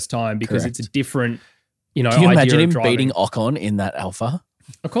the first time because it's a different, Can you idea imagine of him driving. beating Ocon in that Alpha?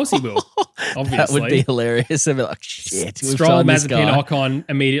 Of course he will. Obviously. That would be hilarious. They'd be like, shit. we've Stroll, signed this Mazepin, guy. Ocon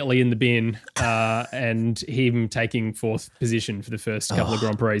immediately in the bin, and him taking 4th position for the first couple of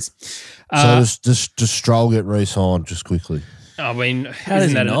Grand Prix. So does Stroll get re-signed just quickly? I mean, does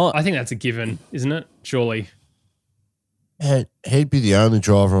he not? I think that's a given, isn't it? Surely. He'd be the only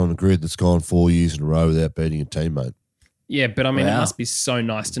driver on the grid that's gone 4 years in a row without beating a teammate. Yeah, but I mean, it Wow. must be so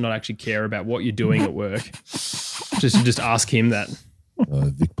nice to not actually care about what you're doing at work. just ask him that.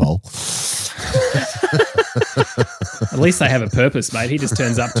 Vic Pole. At least they have a purpose, mate. He just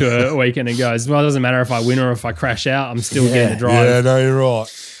turns up to a weekend and goes, well, it doesn't matter if I win or if I crash out. I'm still getting to drive. Yeah, no, you're right.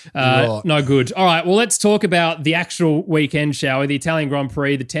 Right. No good. All right, well, let's talk about the actual weekend, shall we? The Italian Grand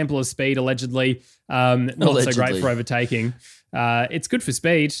Prix, the Temple of Speed, allegedly. Not so great for overtaking. It's good for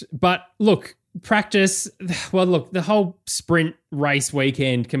speed. But look, practice, the whole sprint race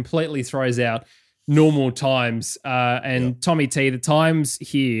weekend completely throws out normal times. Tommy T, the times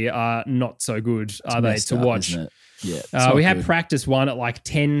here are not so good, are they, to watch? Yeah. We had practice 1 at like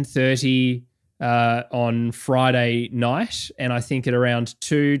 10:30 on Friday night, and I think at around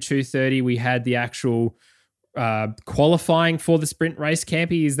 2:30 we had the actual qualifying for the sprint race.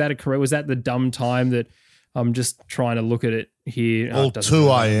 Campy, is that correct? Was that the dumb time that I'm just trying to look at it here? Well, 2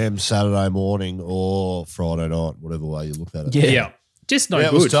 a.m. Saturday morning or Friday night, whatever way you look at it. Yeah. Just no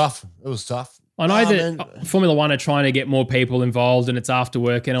It good. was tough. It was tough. I know that Formula One are trying to get more people involved and it's after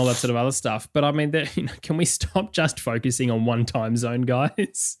work and all that sort of other stuff. But I mean, can we stop just focusing on one time zone,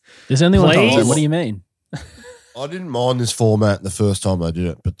 guys? There's only one time zone. What do you mean? I didn't mind this format the first time they did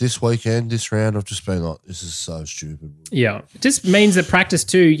it, but this weekend, this round, I've just been like, this is so stupid. Yeah. It just means that practice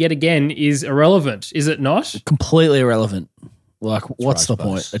 2, yet again, is irrelevant, is it not? Completely irrelevant. Like, what's the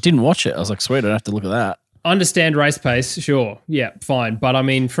point? I didn't watch it. I was like, sweet, I don't have to look at that. Understand race pace, sure. Yeah, fine. But I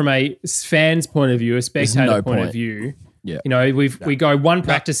mean, from a fan's point of view, a spectator point of view, you know, we go one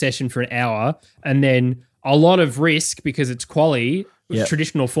practice session for an hour and then a lot of risk because it's quali,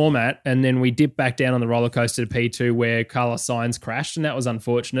 traditional format, and then we dip back down on the roller coaster to P2 where Carlos Sainz crashed, and that was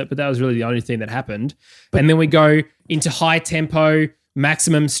unfortunate, but that was really the only thing that happened. And then we go into high tempo,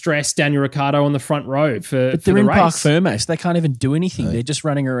 maximum stress, Daniel Ricciardo on the front row for they're the in race. Parc Fermé, so they can't even do anything. They're just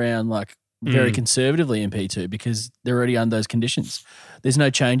running around like very conservatively in P2 because they're already under those conditions. There's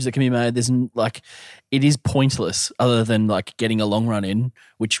no change that can be made. It is pointless other than like getting a long run in,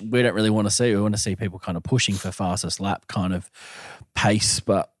 which we don't really want to see. We want to see people kind of pushing for fastest lap kind of pace,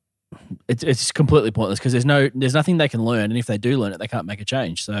 but it's completely pointless because there's nothing they can learn, and if they do learn it, they can't make a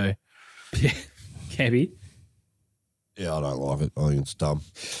change. So, Cabby. Yeah, I don't like it. I think it's dumb.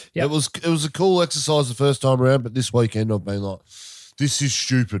 Yep. It was a cool exercise the first time around, but this weekend I've been like, this is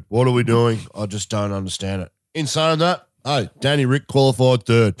stupid. What are we doing? I just don't understand it. In saying that, hey, Danny Rick qualified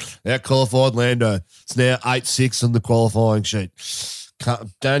 3rd. Out qualified Lando. It's now 8-6 on the qualifying sheet.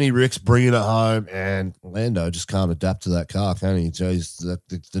 Danny Rick's bringing it home, and Lando just can't adapt to that car, can he? Jeez,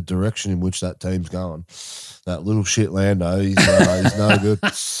 the direction in which that team's going. That little shit Lando, he's no good.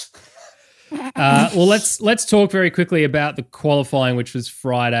 Well, let's talk very quickly about the qualifying, which was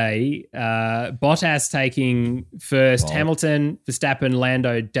Friday. Bottas taking first, Hamilton, Verstappen,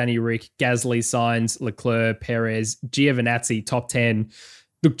 Lando, Danny Rick, Gasly, Sainz, Leclerc, Perez, Giovinazzi, top 10.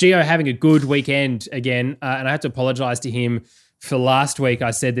 Look, Gio having a good weekend again, and I have to apologise to him. For last week, I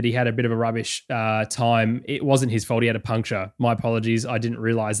said that he had a bit of a rubbish time. It wasn't his fault. He had a puncture. My apologies. I didn't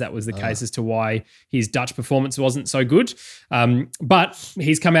realise that was the case as to why his Dutch performance wasn't so good. But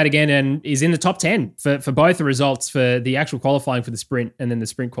he's come out again and is in the top 10 for both the results for the actual qualifying for the sprint and then the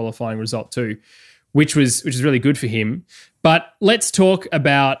sprint qualifying result too, which is really good for him. But let's talk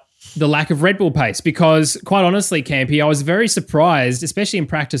about the lack of Red Bull pace because quite honestly, Campy, I was very surprised, especially in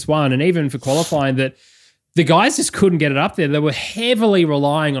practice 1 and even for qualifying, that the guys just couldn't get it up there. They were heavily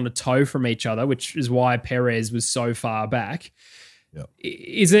relying on a tow from each other, which is why Perez was so far back. Yep.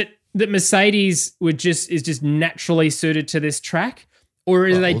 Is it that Mercedes is just naturally suited to this track, or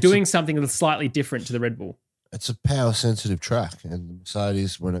are they doing something that's slightly different to the Red Bull? It's a power-sensitive track, and the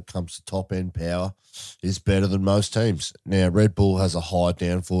Mercedes, when it comes to top-end power, is better than most teams. Now, Red Bull has a high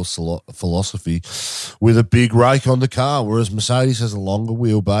downforce philosophy with a big rake on the car, whereas Mercedes has a longer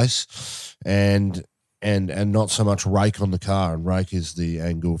wheelbase and not so much rake on the car, and rake is the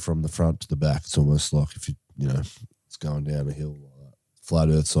angle from the front to the back. It's almost like if it's going down a hill like that. Flat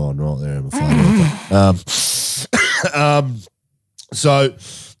Earth sign right there. I'm a flat Earth. So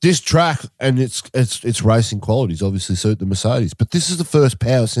this track and its racing qualities obviously suit the Mercedes, but this is the first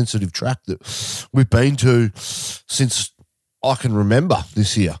power sensitive track that we've been to since I can remember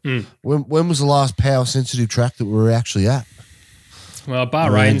this year. When was the last power sensitive track that we were actually at? Well,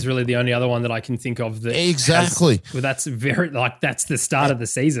 Bahrain's really the only other one that I can think of that exactly. That's that's the start of the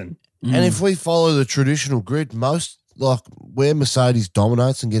season. And if we follow the traditional grid, where Mercedes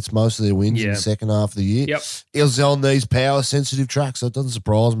dominates and gets most of their wins in the second half of the year, is on these power sensitive tracks. So it doesn't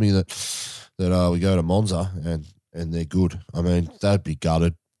surprise me that we go to Monza and they're good. I mean, they'd be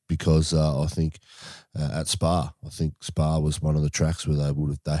gutted because I think. At Spa. I think Spa was one of the tracks where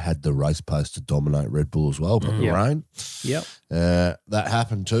they had the race pace to dominate Red Bull as well, but the rain. Yep. That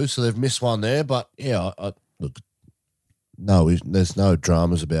happened too, so they've missed one there. But, there's no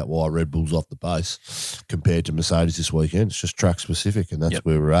dramas about why Red Bull's off the pace compared to Mercedes this weekend. It's just track specific, and that's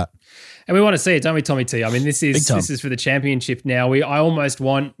where we're at. And we want to see it, don't we, Tommy T? I mean, this is for the championship now. I almost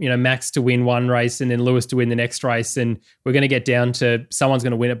want Max to win one race and then Lewis to win the next race, and we're going to get down to someone's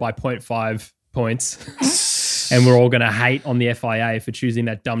going to win it by 0.5 points and we're all going to hate on the FIA for choosing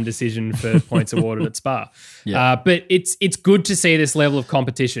that dumb decision for points awarded at Spa. But it's good to see this level of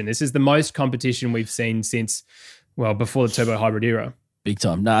competition. This is the most competition we've seen since, before the turbo hybrid era. Big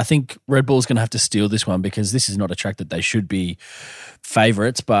time. No, I think Red Bull's going to have to steal this one because this is not a track that they should be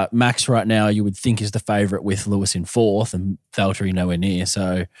favourites, but Max right now you would think is the favourite with Lewis in 4th and Valtteri nowhere near.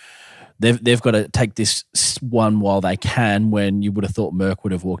 So They've got to take this one while they can, when you would have thought Merck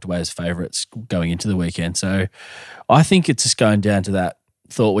would have walked away as favourites going into the weekend. So I think it's just going down to that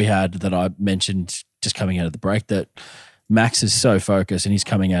thought we had that I mentioned just coming out of the break, that Max is so focused and he's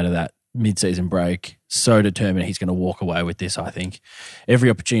coming out of that mid-season break. So determined he's going to walk away with this, I think. Every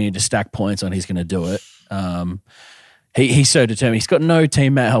opportunity to stack points on, he's going to do it. He's so determined. He's got no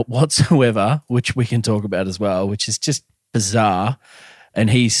teammate help whatsoever, which we can talk about as well, which is just bizarre. And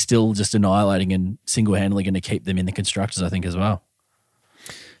he's still just annihilating and single-handedly going to keep them in the constructors, I think, as well.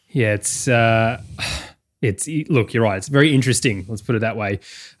 Yeah, look, you're right. It's very interesting. Let's put it that way.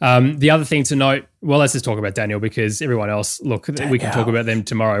 The other thing to note, well, let's just talk about Daniel because everyone else, look, we can talk about them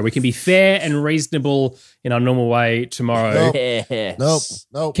tomorrow. We can be fair and reasonable in our normal way tomorrow. Yes.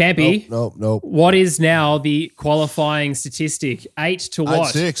 Nope. Campy, Nope. What is now the qualifying statistic? 8 to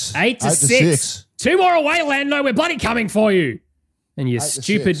what? 8-6. 8 to 6. 2 more away, Lando. We're bloody coming for you. And you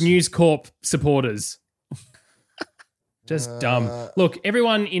stupid 6. News Corp supporters. Just dumb. Look,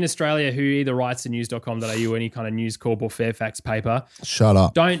 everyone in Australia who either writes to news.com.au or any kind of News Corp or Fairfax paper, Shut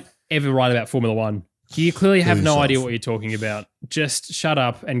up. don't ever write about Formula One. You clearly have no yourself. idea what you're talking about. Just shut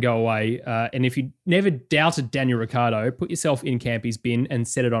up and go away. And if you never doubted Daniel Ricciardo, put yourself in Campy's bin and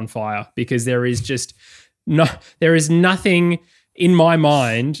set it on fire because there is nothing in my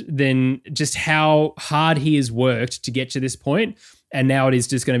mind than just how hard he has worked to get to this point. And now it is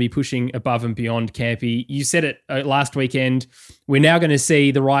just going to be pushing above and beyond Campy. You said it last weekend. We're now going to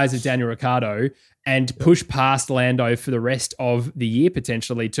see the rise of Daniel Ricciardo and push past Lando for the rest of the year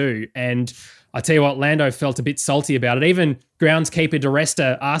potentially too. And I tell you what, Lando felt a bit salty about it. Even groundskeeper Di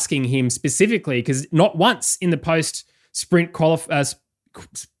Resta asking him specifically, because not once in the post-sprint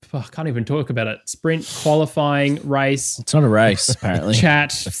I can't even talk about it. Sprint qualifying race. It's not a race, apparently.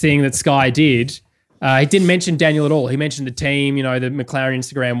 Chat thing that Sky did. He didn't mention Daniel at all. He mentioned the team, the McLaren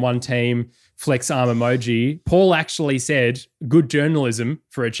Instagram one team, flex arm emoji. Paul actually said, good journalism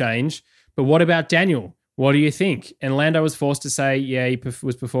for a change. But what about Daniel? What do you think? And Lando was forced to say, yeah, he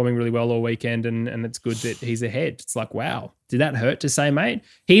was performing really well all weekend and it's good that he's ahead. It's like, wow, did that hurt to say, mate?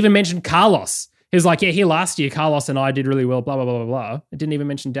 He even mentioned Carlos. He was like, yeah, here last year, Carlos and I did really well, blah, blah, blah, blah, blah. It didn't even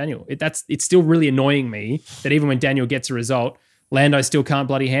mention Daniel. It's still really annoying me that even when Daniel gets a result, Lando still can't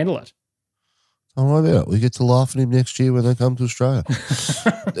bloody handle it. Don't worry about it. We get to laugh at him next year when they come to Australia.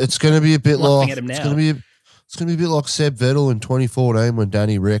 It's going to be a bit like at him now. It's going to be a bit like Seb Vettel in 2014 when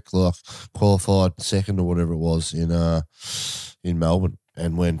Danny Rick qualified second or whatever it was in Melbourne,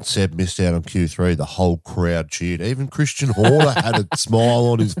 and when Seb missed out on Q3, the whole crowd cheered. Even Christian Horner had a smile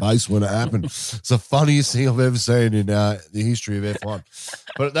on his face when it happened. It's the funniest thing I've ever seen in the history of F1.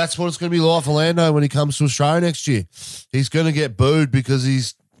 But that's what it's going to be like for Lando when he comes to Australia next year. He's going to get booed because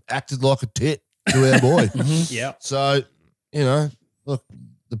he's acted like a tit to our boy. Yeah. So, look,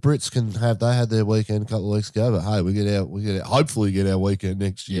 the Brits they had their weekend a couple of weeks ago, but hey, hopefully get our weekend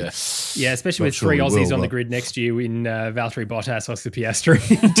next year. Yeah, especially Not with sure three we Aussies will, on the but- grid next year in Valtteri Bottas, Oscar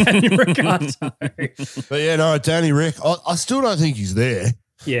Piastri, Daniel Ricciardo. But yeah, no, Danny Rick, I still don't think he's there.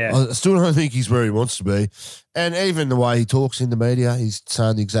 Yeah. I still don't think he's where he wants to be. And even the way he talks in the media, he's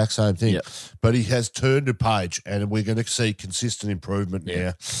saying the exact same thing. Yeah. But he has turned a page, and we're going to see consistent improvement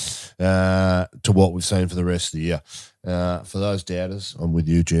now to what we've seen for the rest of the year. For those doubters, I'm with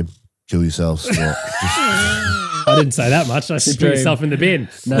you, Jim. Kill yourselves. I didn't say that much. I said put Extreme. yourself in the bin.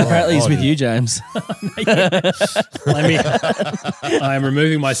 No, apparently he's with you, James. I am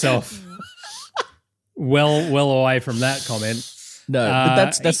removing myself well away from that comment. No,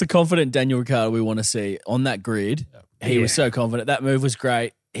 but that's the confident Daniel Ricciardo we want to see on that grid. He was so confident. That move was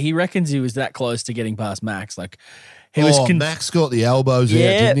great. He reckons he was that close to getting past Max. Like he was. Max got the elbows out,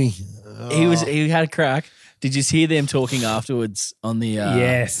 didn't he? He had a crack. Did you hear them talking afterwards on the?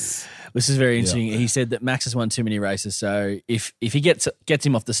 Yes. This is very interesting. He said that Max has won too many races, so if he gets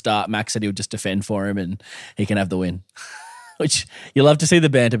him off the start, Max said he'll just defend for him and he can have the win. Which you love to see the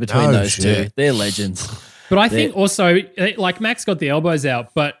banter between those two. They're legends. But I think also, like Max got the elbows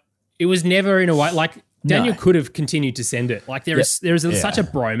out, but it was never in a way like Daniel could have continued to send it. Like there is such a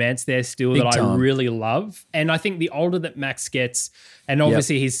bromance there still Big that time. I really love. And I think the older that Max gets, and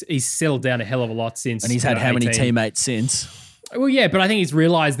obviously he's settled down a hell of a lot since. And he's had how many 18. teammates since? Well, yeah, but I think he's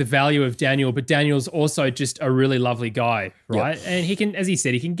realized the value of Daniel, but Daniel's also just a really lovely guy, right? Yep. And he can, as he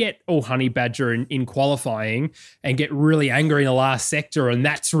said, he can get all honey badger in qualifying and get really angry in the last sector. And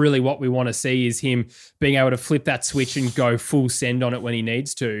that's really what we want to see is him being able to flip that switch and go full send on it when he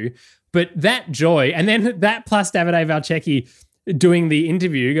needs to. But that joy, and then that plus Davide Valcecchi doing the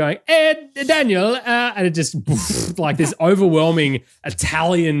interview going, Daniel, and it just like this overwhelming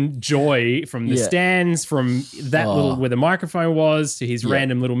Italian joy from the stands, from that little where the microphone was to his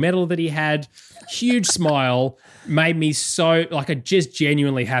random little medal that he had. Huge smile made me so just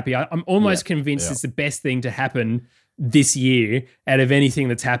genuinely happy. I'm almost convinced it's the best thing to happen this year out of anything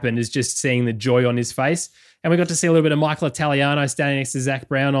that's happened is just seeing the joy on his face. And we got to see a little bit of Michael Italiano standing next to Zach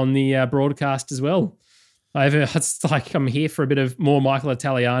Brown on the broadcast as well. It's like I'm here for a bit of more Michael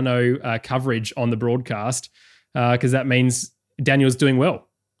Italiano coverage on the broadcast because that means Daniel's doing well,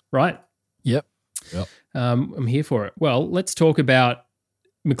 right? Yep. I'm here for it. Well, let's talk about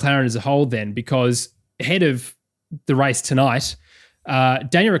McLaren as a whole then, because ahead of the race tonight,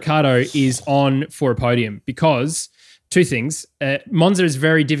 Daniel Ricciardo is on for a podium because two things. Monza is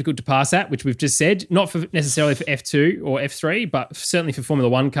very difficult to pass at, which we've just said, not necessarily for F2 or F3, but certainly for Formula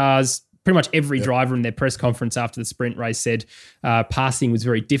One cars. Pretty much every driver in their press conference after the sprint race said passing was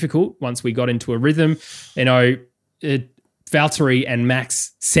very difficult once we got into a rhythm. Valtteri and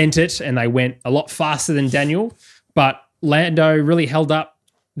Max sent it and they went a lot faster than Daniel, but Lando really held up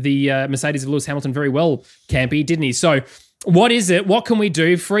the Mercedes of Lewis Hamilton very well, Campy, didn't he? So what is it? What can we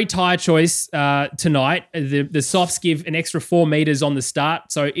do? Free tyre choice tonight. The softs give an extra 4 meters on the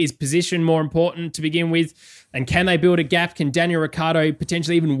start. So is position more important to begin with? And can they build a gap? Can Daniel Ricciardo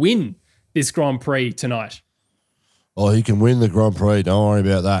potentially even win this Grand Prix tonight? Oh, he can win the Grand Prix. Don't worry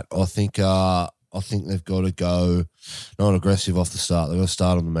about that. I think they've got to go not aggressive off the start. They've got to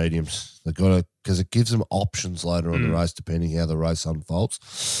start on the mediums. They've got to, because it gives them options later on the race, depending how the race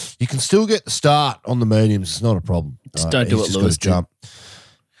unfolds. You can still get the start on the mediums. It's not a problem. Just don't do what Lewis did.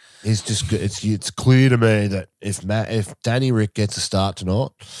 He's just good. It's clear to me that if Danny Rick gets a start tonight,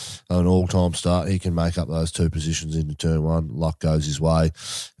 an all-time start, he can make up those 2 positions into turn 1. Luck goes his way.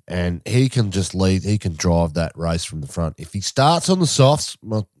 And he can just lead. He can drive that race from the front. If he starts on the softs,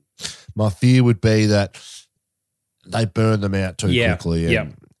 my fear would be that they burn them out too quickly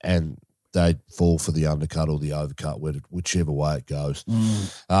and they fall for the undercut or the overcut, whichever way it goes.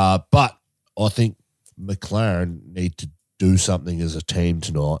 But I think McLaren need to do something as a team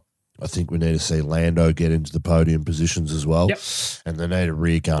tonight. I think we need to see Lando get into the podium positions as well. And they need a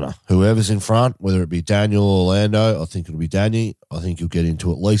rear gunner. Whoever's in front, whether it be Daniel or Lando, I think it'll be Danny. I think he'll get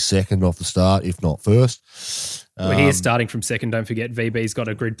into at least second off the start, if not first. Well, he is starting from second. Don't forget, VB's got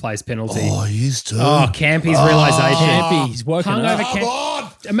a grid place penalty. Oh, he is too. Oh, Campy's realisation. Campy's woken up. Come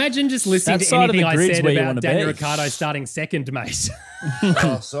on! Imagine just listening That to side of anything the I grid's said where you about wanna Daniel be. Ricciardo starting second, mate.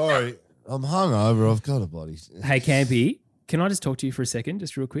 Oh, sorry. I'm hungover. I've got a bloody... Hey, Campy, can I just talk to you for a second,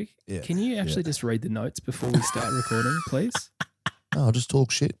 just real quick? Yeah. Can you actually just read the notes before we start recording, please? No, I'll just talk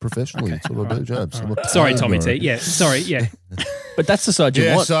shit professionally. That's what I do, James. I'm a Sorry, Tommy guy. T. Yeah, sorry, yeah. But that's the side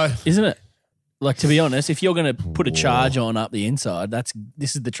you want, so isn't it? Like, to be honest, if you're going to put a charge on up the inside,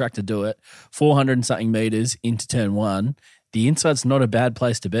 this is the track to do it. 400 and something meters into turn 1. The inside's not a bad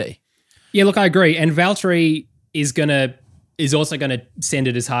place to be. Yeah, look, I agree. And Valtteri is also going to send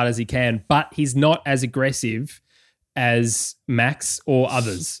it as hard as he can, but he's not as aggressive as Max or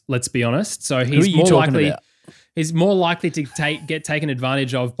others, let's be honest. So Who are you talking about? He's more likely to get taken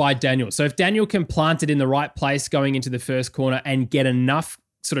advantage of by Daniel. So if Daniel can plant it in the right place going into the first corner and get enough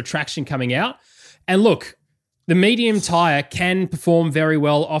sort of traction coming out, and look, the medium tyre can perform very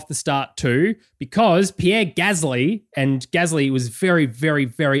well off the start too, because Pierre Gasly was very, very,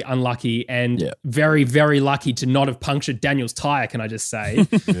 very unlucky and very, very lucky to not have punctured Daniel's tyre, can I just say?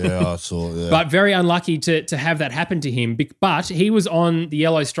 yeah, I saw that. But very unlucky to have that happen to him. But he was on the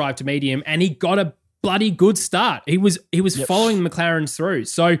yellow striped medium and he got a bloody good start. He was following the McLarens through.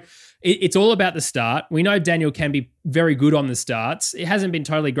 So it's all about the start. We know Daniel can be very good on the starts. It hasn't been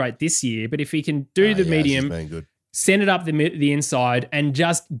totally great this year, but if he can do the medium, send it up the inside and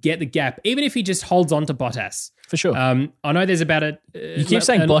just get the gap, even if he just holds on to Bottas. For sure. I know there's about a... you keep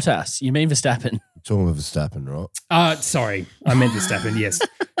saying Bottas. You mean Verstappen. Talking about Verstappen, right? Sorry. I meant Verstappen, yes.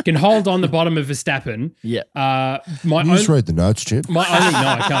 Can hold on the bottom of Verstappen. Yeah. Can you just read the notes, Chip? No,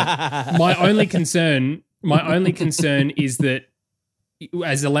 I can't. My only concern is that,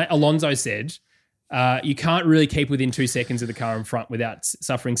 as Alonso said, you can't really keep within 2 seconds of the car in front without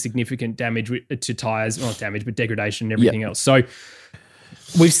suffering significant damage to tyres, not damage, but degradation and everything else. So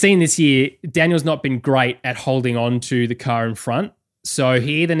we've seen this year, Daniel's not been great at holding on to the car in front. So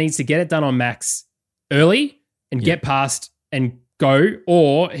he either needs to get it done on Max early and get past and go,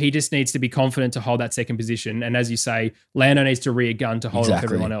 or he just needs to be confident to hold that second position. And as you say, Lando needs to rear gun to hold off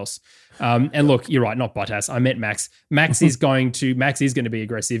everyone else. And look, you're right, not Bottas. I meant Max. Max is going to be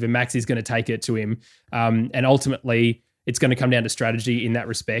aggressive and Max is going to take it to him. And ultimately, it's going to come down to strategy in that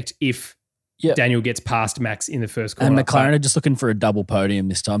respect if Daniel gets past Max in the first corner. And McLaren are just looking for a double podium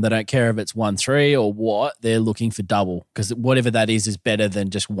this time. They don't care if it's 1-3 or what. They're looking for double because whatever that is better than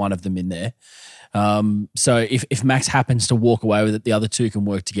just one of them in there. So if Max happens to walk away with it, the other two can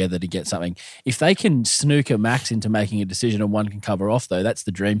work together to get something. If they can snooker Max into making a decision and one can cover off, though, that's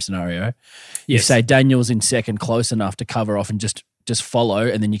the dream scenario. Yes. You say Daniel's in second close enough to cover off and just follow,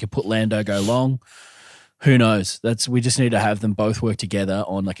 and then you can put Lando go long. Who knows? We just need to have them both work together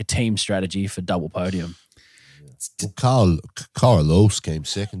on like a team strategy for double podium. Well, Carlos came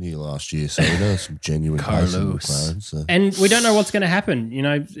second here last year, so we know some genuine pace in McLaren. So. And we don't know what's going to happen. You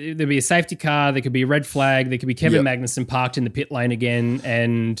know, there'll be a safety car, there could be a red flag, there could be Kevin Magnussen parked in the pit lane again,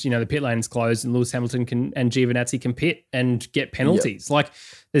 and, you know, the pit lane's closed and Lewis Hamilton and Giovinazzi can pit and get penalties. Like,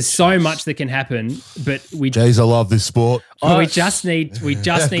 there's so much that can happen, but Jeez, I love this sport. We just need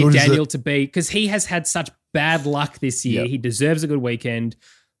Daniel to be, because he has had such bad luck this year. He deserves a good weekend.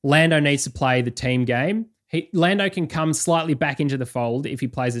 Lando needs to play the team game. Lando can come slightly back into the fold if he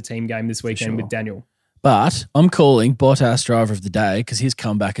plays a team game this weekend with Daniel. But I'm calling Bottas driver of the day because his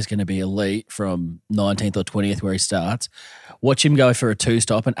comeback is going to be elite from 19th or 20th where he starts. Watch him go for a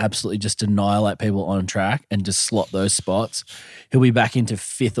two-stop and absolutely just annihilate people on track and just slot those spots. He'll be back into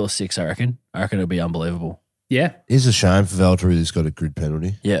 5th or 6th, I reckon. I reckon it'll be unbelievable. Yeah. It's a shame for Valtteri he's got a grid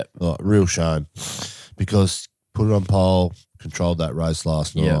penalty. Yeah. Like, real shame. Because put it on pole, controlled that race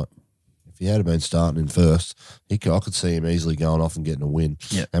last night. Yeah. If he had been starting in first, I could see him easily going off and getting a win.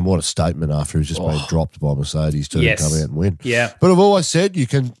 Yeah. And what a statement after he's just been dropped by Mercedes to come out and win. Yeah. But I've always said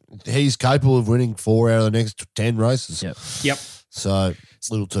he's capable of winning 4 out of the next 10 races. Yep. So it's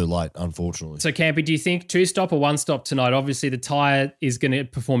a little too late, unfortunately. So, Campy, do you think 2-stop or 1-stop tonight? Obviously, the tyre is going to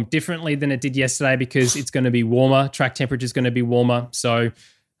perform differently than it did yesterday because it's going to be warmer. Track temperature is going to be warmer. So,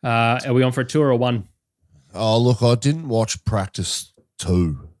 are we on for a 2 or a 1? Oh, look, I didn't watch practice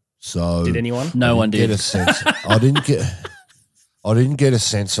 2. So did anyone? No one did. Get a sense. I didn't get a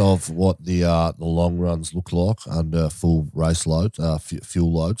sense of what the long runs look like under full race loads,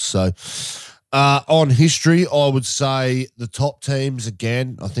 fuel loads. So on history, I would say the top teams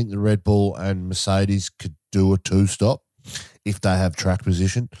again. I think the Red Bull and Mercedes could do a 2-stop if they have track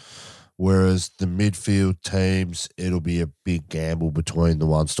position. Whereas the midfield teams, it'll be a big gamble between the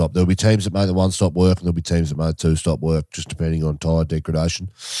 1-stop. There'll be teams that make the 1-stop work and there'll be teams that make the 2-stop work, just depending on tyre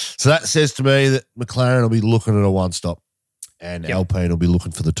degradation. So that says to me that McLaren will be looking at a 1-stop and Alpine will be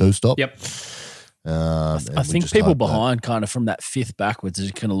looking for the 2-stop. Yep. I think people behind kind of from that 5th backwards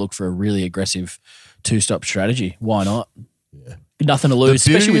are going to look for a really aggressive 2-stop strategy. Why not? Yeah. Nothing to lose,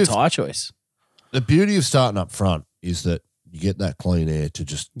 especially with tyre choice. The beauty of starting up front is that you get that clean air to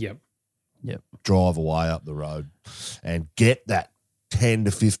just drive away up the road and get that 10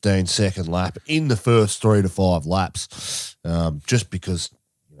 to 15 second lap in the first 3 to 5 laps, just because,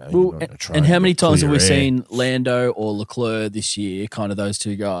 and how many times have we seen Lando or Leclerc this year, kind of those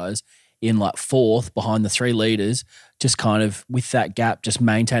two guys, in like 4th behind the 3 leaders, just kind of with that gap, just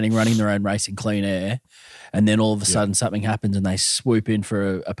maintaining, running their own race in clean air, and then all of a sudden something happens and they swoop in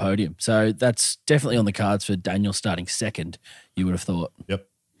for a podium. So that's definitely on the cards for Daniel starting 2nd, you would have thought. Yep.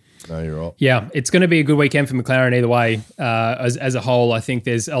 No, you're right. Yeah, it's going to be a good weekend for McLaren either way. As a whole, I think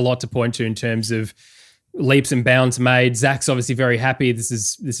there's a lot to point to in terms of leaps and bounds made. Zach's obviously very happy. This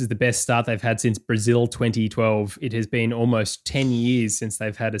is the best start they've had since Brazil 2012. It has been almost 10 years since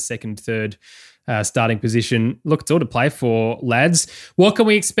they've had a second, third starting position. Look, it's all to play for, lads. What can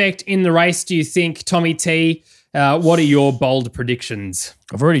we expect in the race, do you think, Tommy T? What are your bold predictions?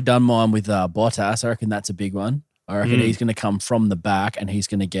 I've already done mine with Bottas. I reckon that's a big one. I reckon he's going to come from the back and he's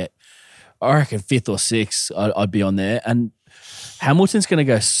going to get, I reckon, 5th or 6th. I'd be on there. And Hamilton's going to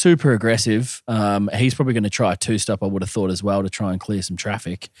go super aggressive. He's probably going to try a 2-stop, I would have thought, as well, to try and clear some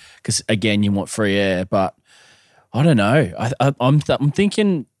traffic because, again, you want free air. But I don't know. I'm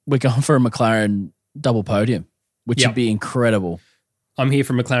thinking we're going for a McLaren double podium, which would be incredible. I'm here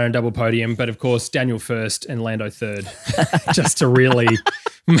for McLaren double podium, but of course Daniel 1st and Lando 3rd, just to really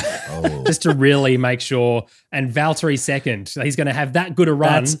make sure. And Valtteri 2nd. He's going to have that good a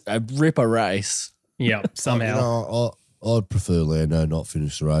run. That's a ripper race. Yeah, somehow. I'd prefer Lando not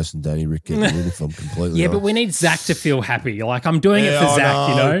finish the race and Danny Rick get the win if I'm completely honest. But we need Zach to feel happy. Like, I'm doing it for Zach,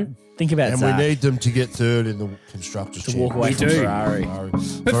 you know? Think about Zach. And we need them to get 3rd in the Constructors' to walk away from Ferrari.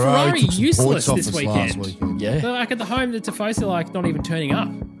 But Ferrari useless this weekend. Yeah. They're like at the home, the Tifosi like not even turning up.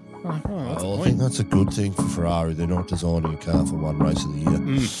 I think that's a good thing for Ferrari. They're not designing a car for one race of the year.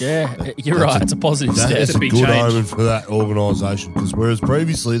 Yeah, you're right. It's a positive step. That's It's a a big good change. omen for that organisation because whereas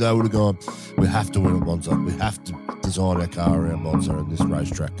previously they would have gone, we have to win at Monza. We have to design our car around Monza and this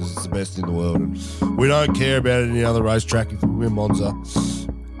racetrack because it's the best in the world. And we don't care about any other racetrack. If we win Monza,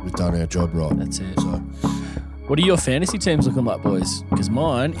 we've done our job right. That's it. So, what are your fantasy teams looking like, boys? Because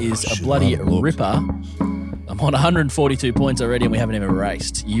mine is a bloody ripper. I'm on 142 points already and we haven't even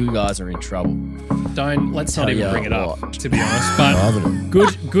raced. You guys are in trouble. Let's not Tell even ya bring it up, what. to be honest.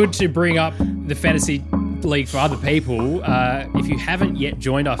 But good to bring up the fantasy league for other people. If you haven't yet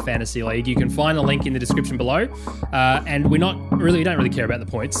joined our fantasy league, you can find the link in the description below. And we don't really care about the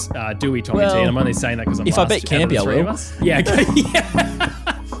points, do we, Tommy T? And I'm only saying that because I'm if last I bet Campy, I will. Yeah, okay. Yeah.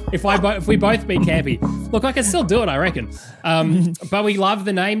 If we both beat Campy, look, I can still do it, I reckon. But we love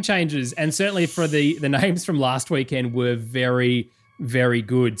the name changes, and certainly for the names from last weekend were very, very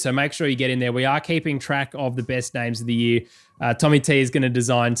good. So make sure you get in there. We are keeping track of the best names of the year. Tommy T is going to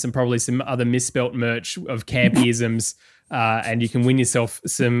design probably some other misspelt merch of Campyisms, and you can win yourself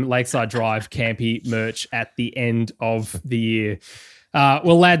some Lakeside Drive Campy merch at the end of the year.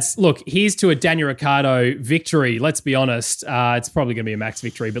 Well, lads, look, here's to a Daniel Ricciardo victory. Let's be honest. It's probably going to be a Max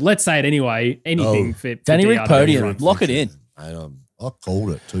victory, but let's say it anyway. Anything for Danny Rick DRW podium. front. Lock it in. I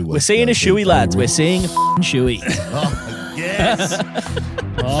called it 2 weeks We're seeing ago. a shoey, lads. We're seeing a shoey. Oh, yes.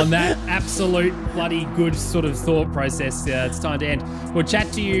 On that absolute bloody good sort of thought process, it's time to end. We'll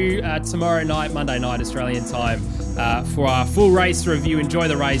chat to you tomorrow night, Monday night, Australian time, for our full race review. Enjoy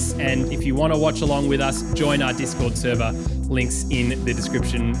the race, and if you want to watch along with us, join our Discord server. Links in the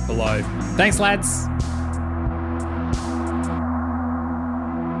description below. Thanks, lads.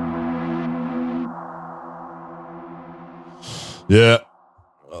 Yeah,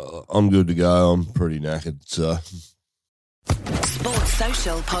 I'm good to go. I'm pretty knackered, so. Sports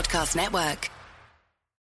Social Podcast Network.